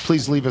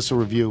 please leave us a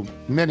review.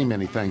 Many,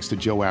 many thanks to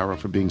Joe Arrow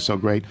for being so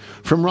great.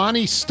 From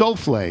Ronnie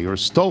Stofle, or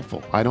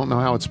Stoffel, I don't know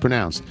how it's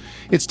pronounced.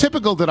 It's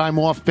typical that I'm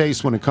off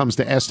base when it comes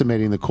to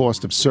estimating the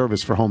cost of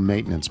service for home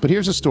maintenance. But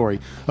here's a story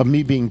of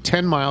me being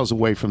 10 miles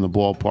away from the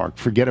ballpark.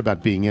 Forget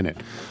about being in it.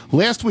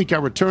 Last week, I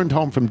returned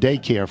home from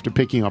daycare after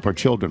picking up our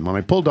children. When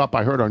I pulled up,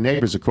 I heard our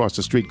neighbors across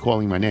the street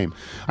calling my name.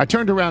 I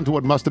turned around to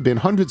what must have been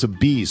hundreds of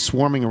bees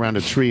swarming around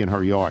a tree in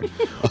her yard.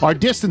 Our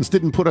distance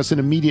didn't put us in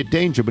immediate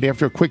danger, but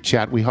after a quick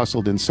chat, we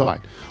hustled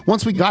inside.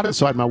 Once we got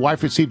inside, my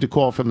wife received a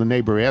call from the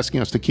neighbor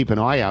asking us to keep an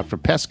eye out for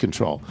pest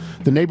control.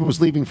 The neighbor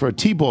was leaving for a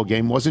T-ball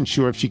game, wasn't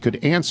sure if she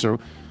could answer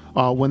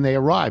when they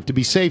arrived. To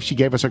be safe, she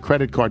gave us her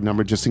credit card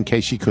number just in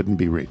case she couldn't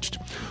be reached.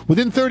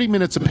 Within 30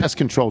 minutes, a pest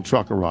control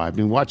truck arrived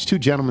and watched two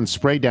gentlemen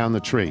spray down the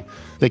tree.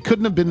 They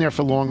couldn't have been there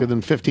for longer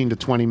than 15 to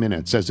 20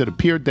 minutes. As it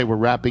appeared they were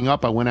wrapping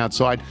up, I went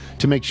outside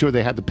to make sure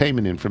they had the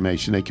payment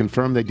information. They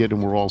confirmed they did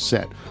and were all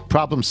set.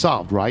 Problem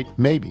solved, right?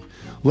 Maybe.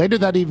 Later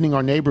that evening,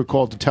 our neighbor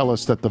called to tell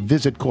us that the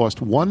visit cost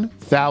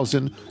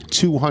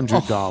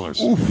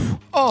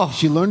 $1,200.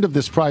 She learned of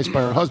this price by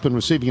her husband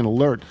receiving an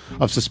alert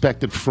of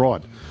suspected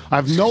fraud. I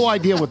have no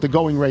idea what the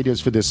going rate is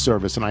for this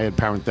service, and I had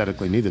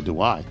parenthetically, neither do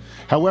I.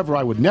 However,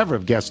 I would never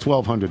have guessed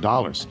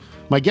 $1,200.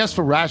 My guess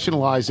for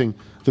rationalizing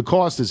the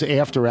cost is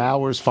after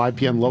hours, 5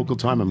 p.m. local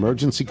time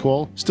emergency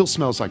call. Still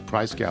smells like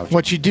price gouging.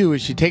 What you do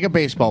is you take a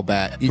baseball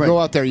bat, you go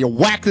out there, you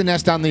whack the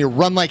nest down there, you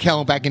run like hell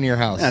and back into your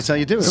house. That's how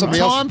you do it. From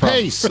Tom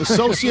Pace,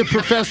 Associate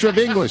Professor of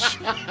English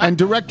and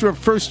Director of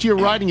First-Year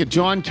Writing at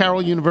John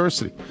Carroll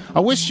University.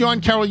 I wish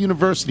John Carroll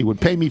University would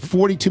pay me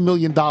 $42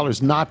 million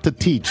not to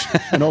teach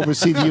and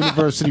oversee the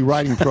university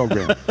writing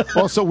program.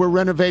 Also, we're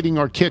renovating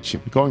our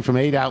kitchen, going from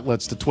 8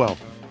 outlets to 12.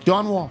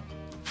 John Wall,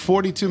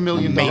 $42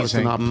 million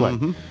to not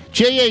play.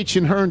 JH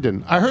in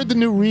Herndon, I heard the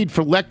new read for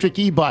electric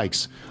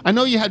e-bikes. I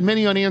know you had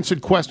many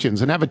unanswered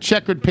questions and have a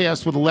checkered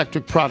past with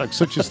electric products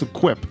such as the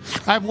Quip.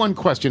 I have one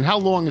question. How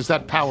long is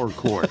that power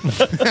cord?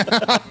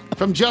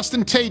 From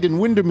Justin Tate in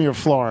Windermere,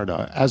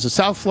 Florida. As a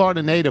South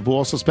Florida native who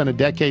also spent a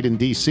decade in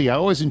D.C., I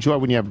always enjoy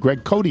when you have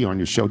Greg Cody on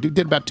your show. You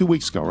did about 2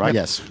 weeks ago, right?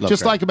 Yes. love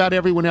Just Greg. like about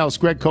everyone else,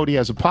 Greg Cody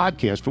has a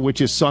podcast for which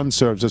his son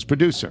serves as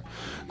producer.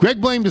 Greg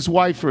blamed his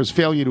wife for his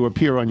failure to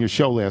appear on your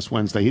show last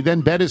Wednesday. He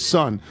then bet his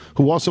son,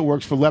 who also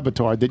works for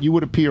Lebitard, that you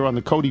would appear on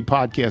the Cody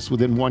podcast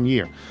within 1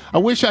 year. I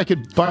wish I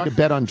could find a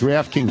bet on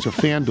DraftKings or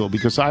FanDuel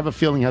because I have a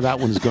feeling how that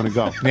one is going to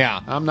go.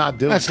 Yeah. I'm not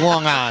doing That's it.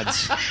 long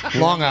odds.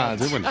 Long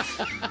odds.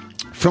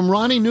 From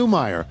Ronnie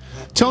Newmeyer.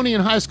 Tony,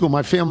 in high school,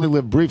 my family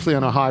lived briefly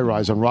on a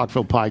high-rise on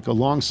Rockville Pike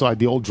alongside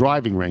the old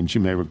driving range,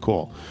 you may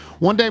recall.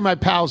 One day, my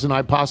pals and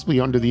I, possibly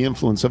under the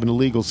influence of an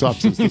illegal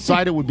substance,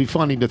 decided it would be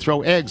funny to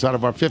throw eggs out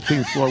of our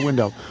 15th floor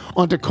window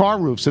onto car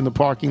roofs in the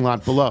parking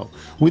lot below.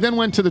 We then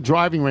went to the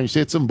driving range to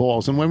hit some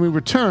balls, and when we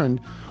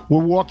returned, we're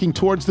walking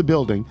towards the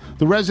building.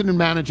 The resident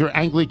manager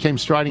angrily came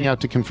striding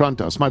out to confront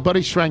us. My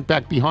buddy shrank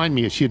back behind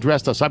me as she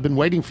addressed us. I've been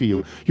waiting for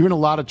you. You're in a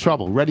lot of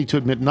trouble. Ready to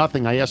admit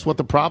nothing, I asked what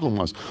the problem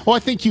was. Oh, I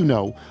think you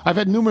know. I've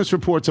had numerous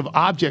reports of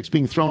objects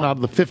being thrown out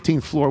of the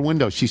 15th floor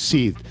window, she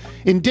seethed.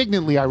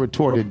 Indignantly, I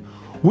retorted,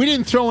 we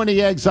didn't throw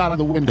any eggs out of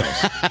the windows.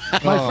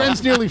 My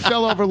friends nearly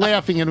fell over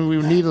laughing, and we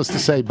were, needless to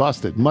say,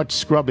 busted. Much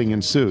scrubbing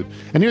ensued.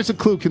 And here's a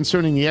clue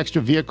concerning the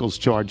extra vehicles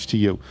charged to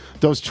you.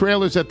 Those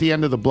trailers at the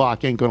end of the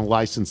block ain't going to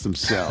license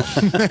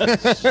themselves.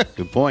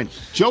 Good point.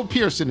 Joe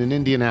Pearson in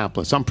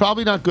Indianapolis. I'm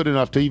probably not good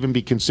enough to even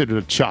be considered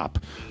a chop,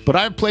 but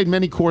I have played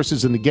many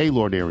courses in the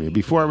Gaylord area.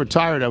 Before I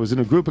retired, I was in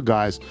a group of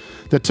guys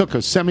that took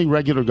a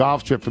semi-regular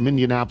golf trip from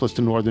Indianapolis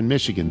to northern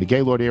Michigan. The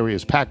Gaylord area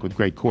is packed with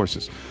great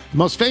courses. The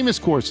most famous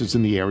courses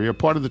in the area are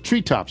part of the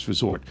Treetops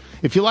Resort.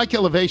 If you like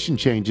elevation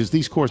changes,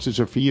 these courses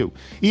are for you.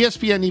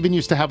 ESPN even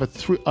used to have a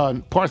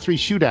par 3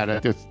 shootout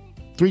at their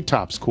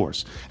Treetops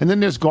course. And then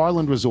there's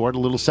Garland Resort, a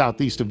little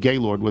southeast of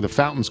Gaylord, where the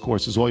Fountains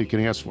course is all you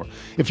can ask for.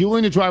 If you're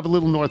willing to drive a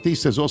little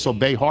northeast, there's also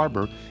Bay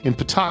Harbor in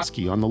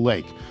Petoskey on the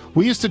lake.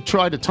 We used to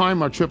try to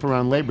time our trip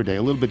around Labor Day,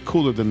 a little bit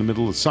cooler than the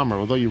middle of summer,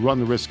 although you run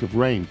the risk of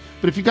rain.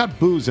 But if you got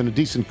booze and a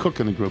decent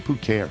cook in the group, who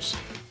cares?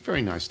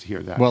 Very nice to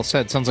hear that. Well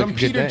said. Sounds like From a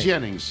good Peter day.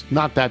 Jennings,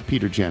 not that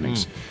Peter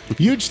Jennings.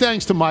 Huge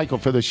thanks to Michael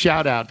for the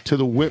shout-out to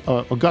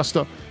the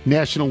Augusta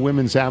National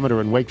Women's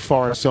Amateur and Wake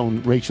Forest's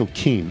own Rachel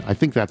Kuehn. I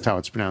think that's how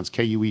it's pronounced,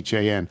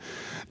 Kuehn.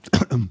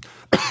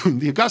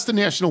 The Augusta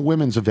National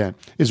Women's event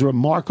is a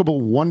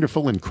remarkable,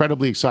 wonderful,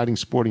 incredibly exciting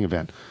sporting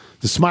event.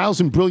 The smiles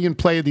and brilliant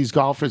play of these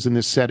golfers in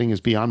this setting is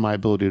beyond my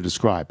ability to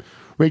describe.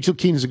 Rachel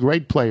Kuehn is a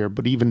great player,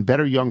 but even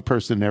better young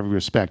person in every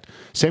respect.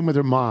 Same with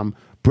her mom,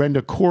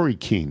 Brenda Corey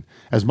Kuehn.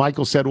 As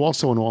Michael said,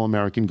 also an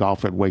All-American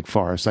golfer at Wake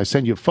Forest. I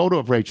send you a photo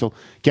of Rachel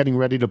getting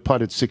ready to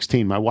putt at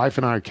 16. My wife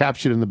and I are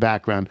captured in the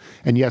background,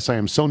 and yes, I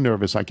am so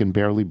nervous I can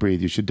barely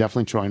breathe. You should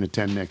definitely try and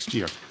attend next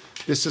year.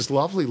 This is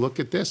lovely. Look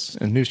at this.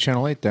 And News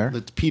Channel 8 there.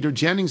 That's Peter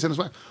Jennings and his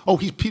wife. Oh,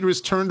 Peter is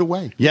turned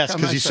away. Yes, How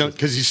because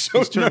nice he's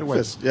so turned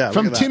nervous. away. Yeah,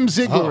 From look at Tim that.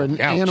 Ziegler in ouch.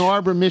 Ann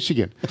Arbor,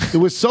 Michigan. It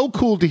was so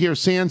cool to hear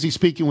Sandsy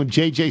speaking with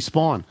J.J.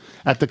 Spawn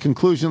at the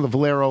conclusion of the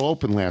Valero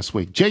Open last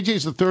week.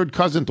 J.J.'s the third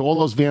cousin to all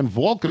those Van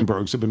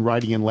Valkenburgs have been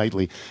writing in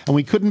lately, and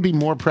we couldn't be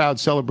more proud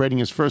celebrating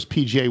his first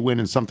PGA win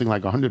in something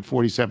like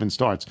 147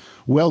 starts.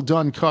 Well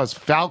done, cuz.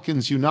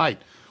 Falcons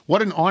unite.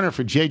 What an honor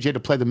for J.J.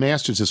 to play the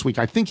Masters this week.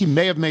 I think he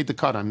may have made the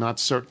cut. I'm not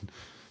certain.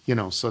 You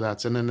know, so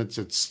that's, and then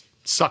it's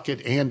Suck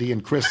It, Andy,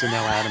 and Chris, and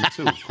now Adam,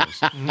 too, of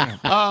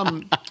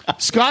course.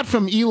 Scott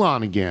from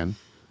Elon again.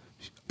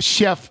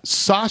 Chef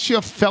Sasha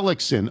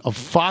Felixson of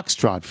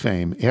Foxtrot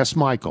fame, ask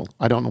Michael,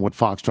 I don't know what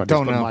Foxtrot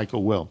Don't is, but know.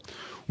 Michael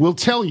will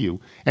tell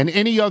you, and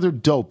any other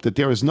dope, that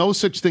there is no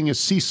such thing as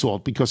sea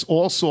salt because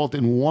all salt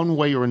in one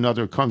way or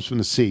another comes from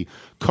the sea.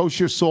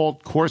 Kosher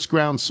salt, coarse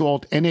ground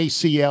salt,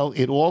 NaCl,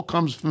 it all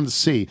comes from the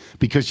sea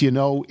because, you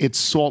know, it's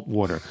salt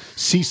water.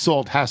 Sea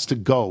salt has to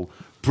go.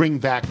 Bring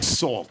back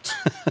salt.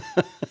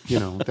 You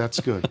know, that's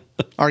good.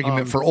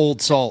 Argument for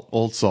old salt.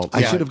 Old salt.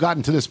 I should have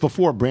gotten to this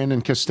before.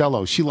 Brandon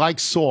Costello. She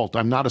likes salt.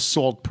 I'm not a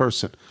salt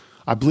person.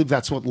 I believe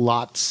that's what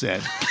Lot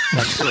said.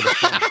 That sort of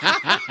thing.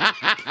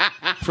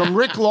 From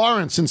Rick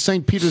Lawrence in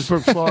St.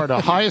 Petersburg,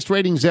 Florida. Highest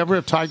ratings ever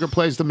if Tiger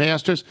plays the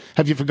Masters.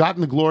 Have you forgotten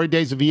the glory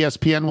days of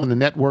ESPN when the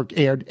network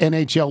aired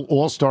NHL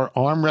All-Star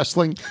Arm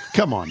Wrestling?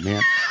 Come on,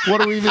 man.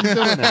 What are we even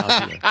doing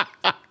out here?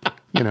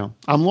 You know,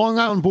 I'm Long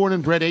Island born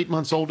and bred, 8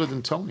 months older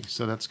than Tony,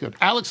 so that's good.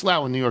 Alex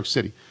Lau in New York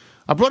City.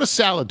 I brought a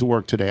salad to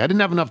work today. I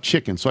didn't have enough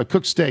chicken, so I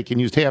cooked steak and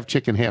used half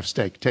chicken, half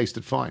steak.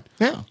 Tasted fine.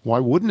 Yeah. Why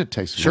wouldn't it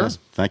taste Sure. fine?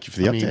 Thank you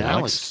for the I update, mean,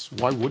 Alex.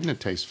 Why wouldn't it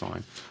taste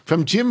fine?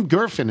 From Jim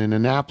Gerfin in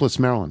Annapolis,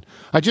 Maryland.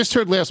 I just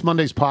heard last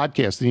Monday's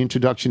podcast, the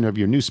introduction of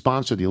your new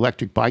sponsor, the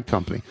Electric Bike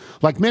Company.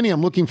 Like many,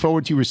 I'm looking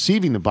forward to you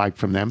receiving the bike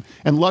from them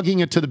and lugging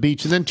it to the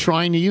beach and then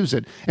trying to use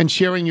it and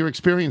sharing your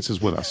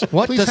experiences with us.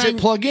 What does it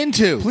plug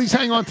into? Please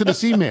hang on to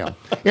this email.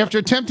 After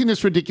attempting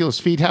this ridiculous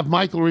feat, have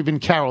Michael or even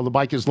Carol, the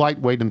bike is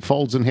lightweight and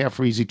folds in half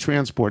for easy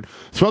transport.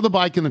 Throw the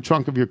bike in the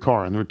trunk of your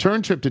car. On the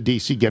return trip to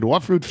D.C., get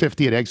off Route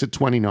 50 at exit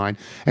 29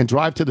 and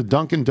drive to the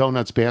Dunkin'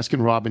 Donuts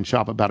Baskin-Robbins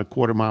shop about a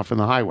quarter mile from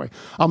the highway.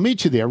 I'll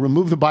meet you there,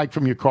 remove the bike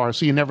from your car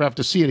so you never have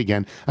to see it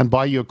again, and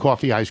buy you a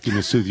coffee ice cream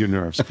to soothe your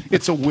nerves.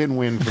 It's a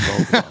win-win for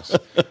both of us.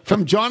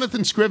 From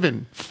Jonathan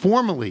Scriven,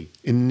 formerly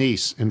in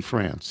Nice in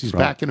France. He's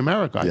back in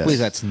America. I I believe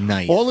that's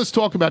nice. all this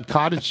talk about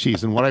cottage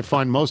cheese, and what I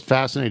find most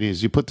fascinating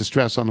is you put the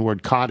stress on the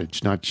word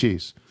cottage, not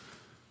cheese.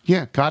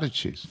 Yeah, cottage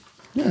cheese.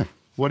 Yeah.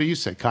 What do you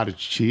say,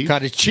 cottage cheese?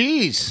 Cottage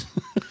cheese.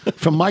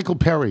 From Michael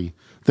Perry.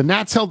 The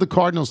Nats held the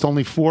Cardinals to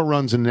only 4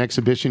 runs in an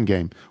exhibition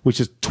game, which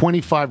is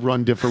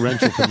 25-run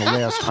differential from the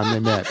last time they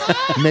met.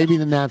 Maybe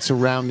the Nats are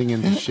rounding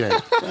into shape.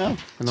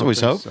 Let's always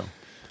hope. So.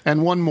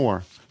 And one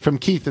more. From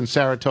Keith in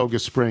Saratoga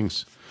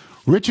Springs.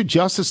 Richard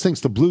Justice thinks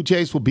the Blue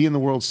Jays will be in the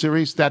World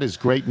Series. That is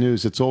great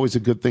news. It's always a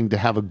good thing to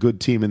have a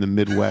good team in the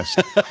Midwest.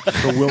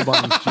 For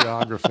Wilbon's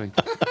Geography.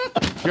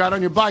 If you're out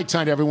on your bike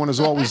tonight, everyone, as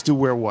always, do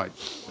wear what?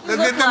 Look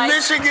at the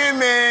Michigan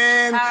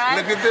man. Right.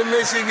 Look at the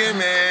Michigan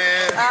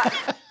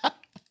man.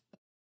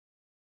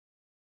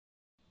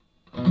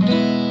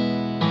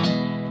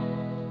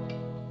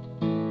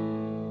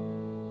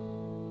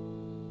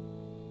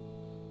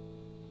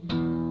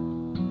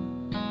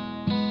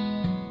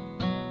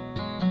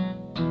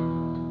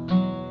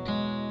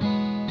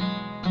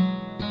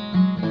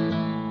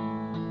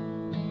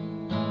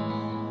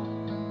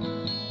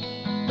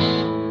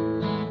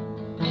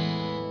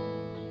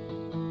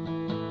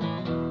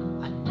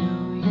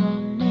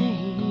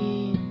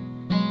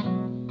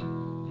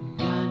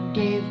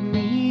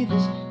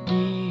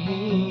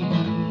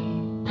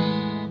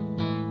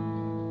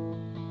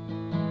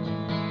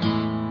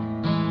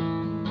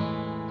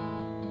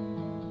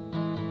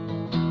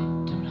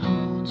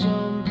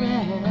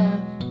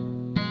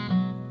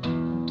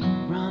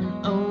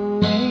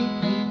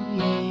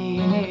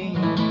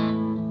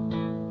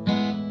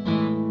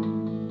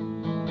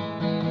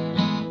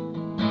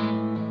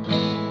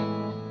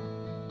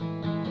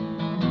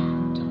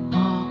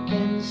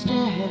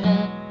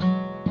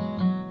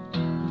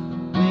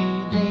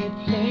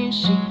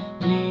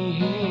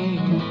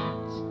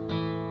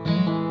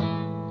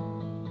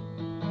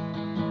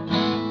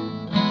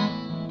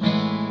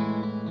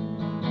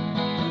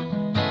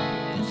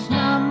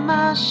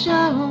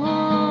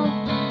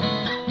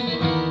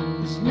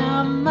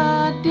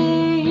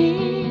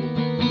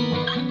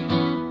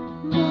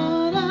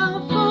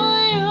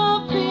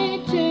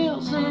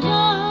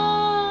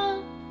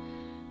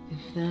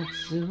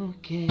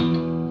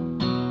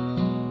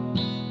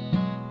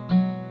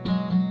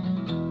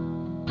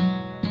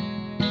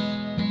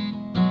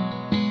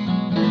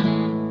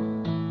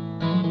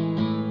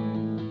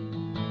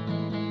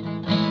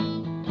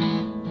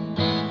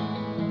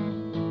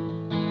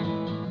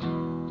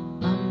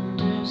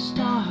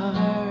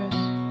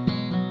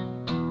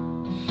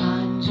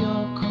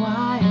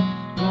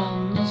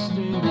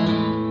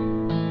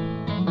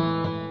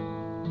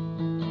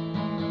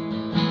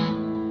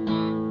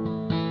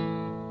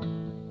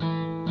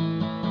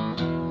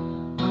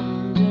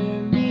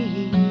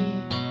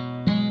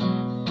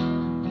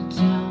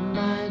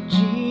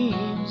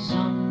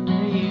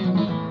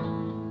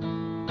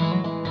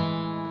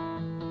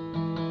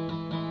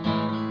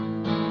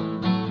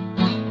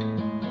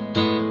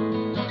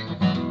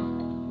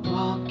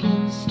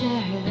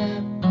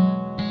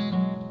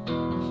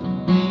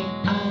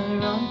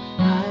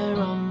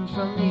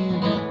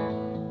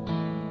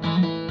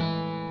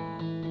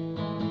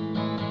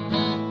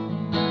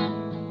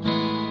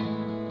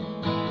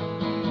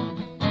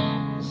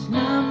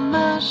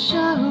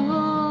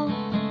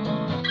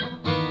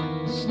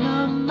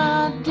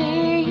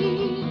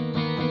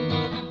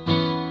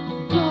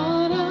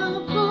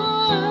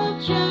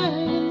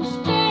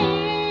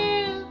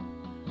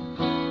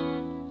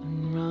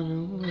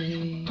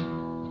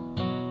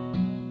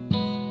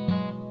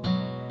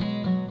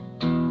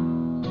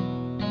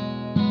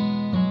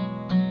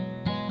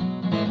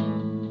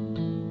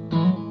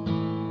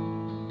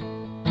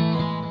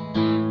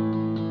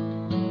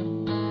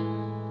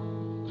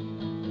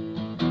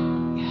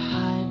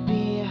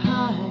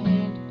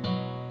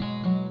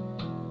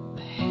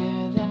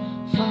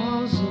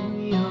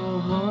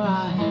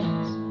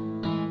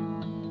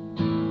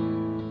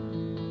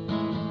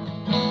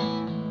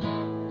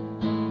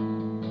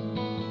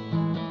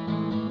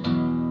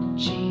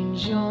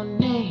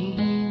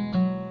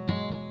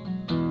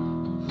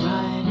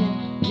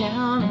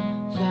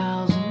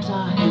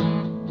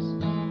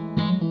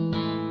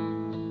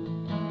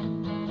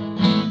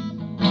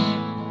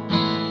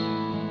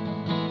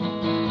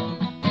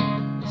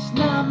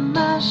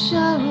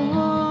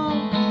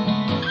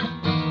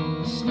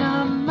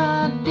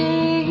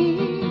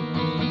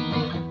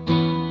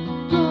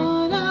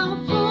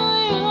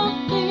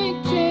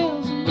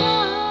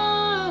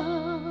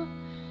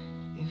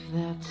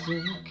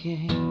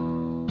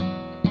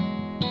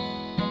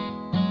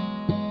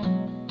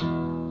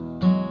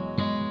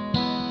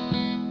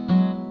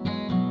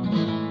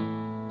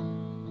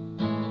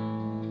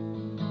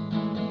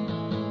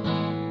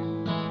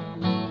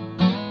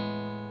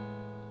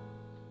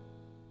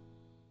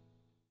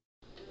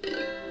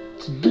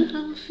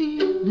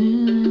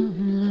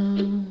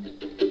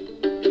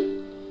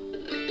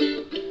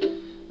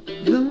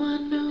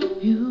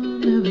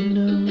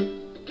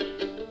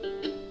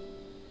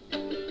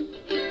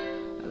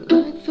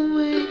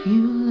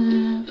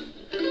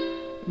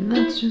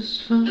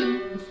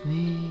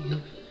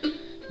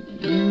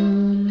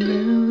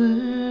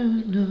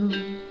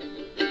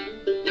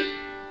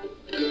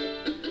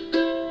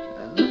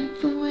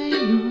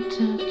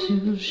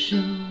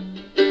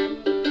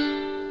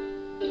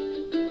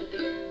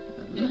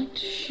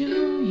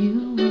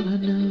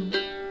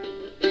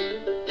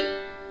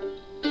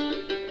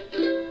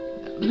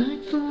 Like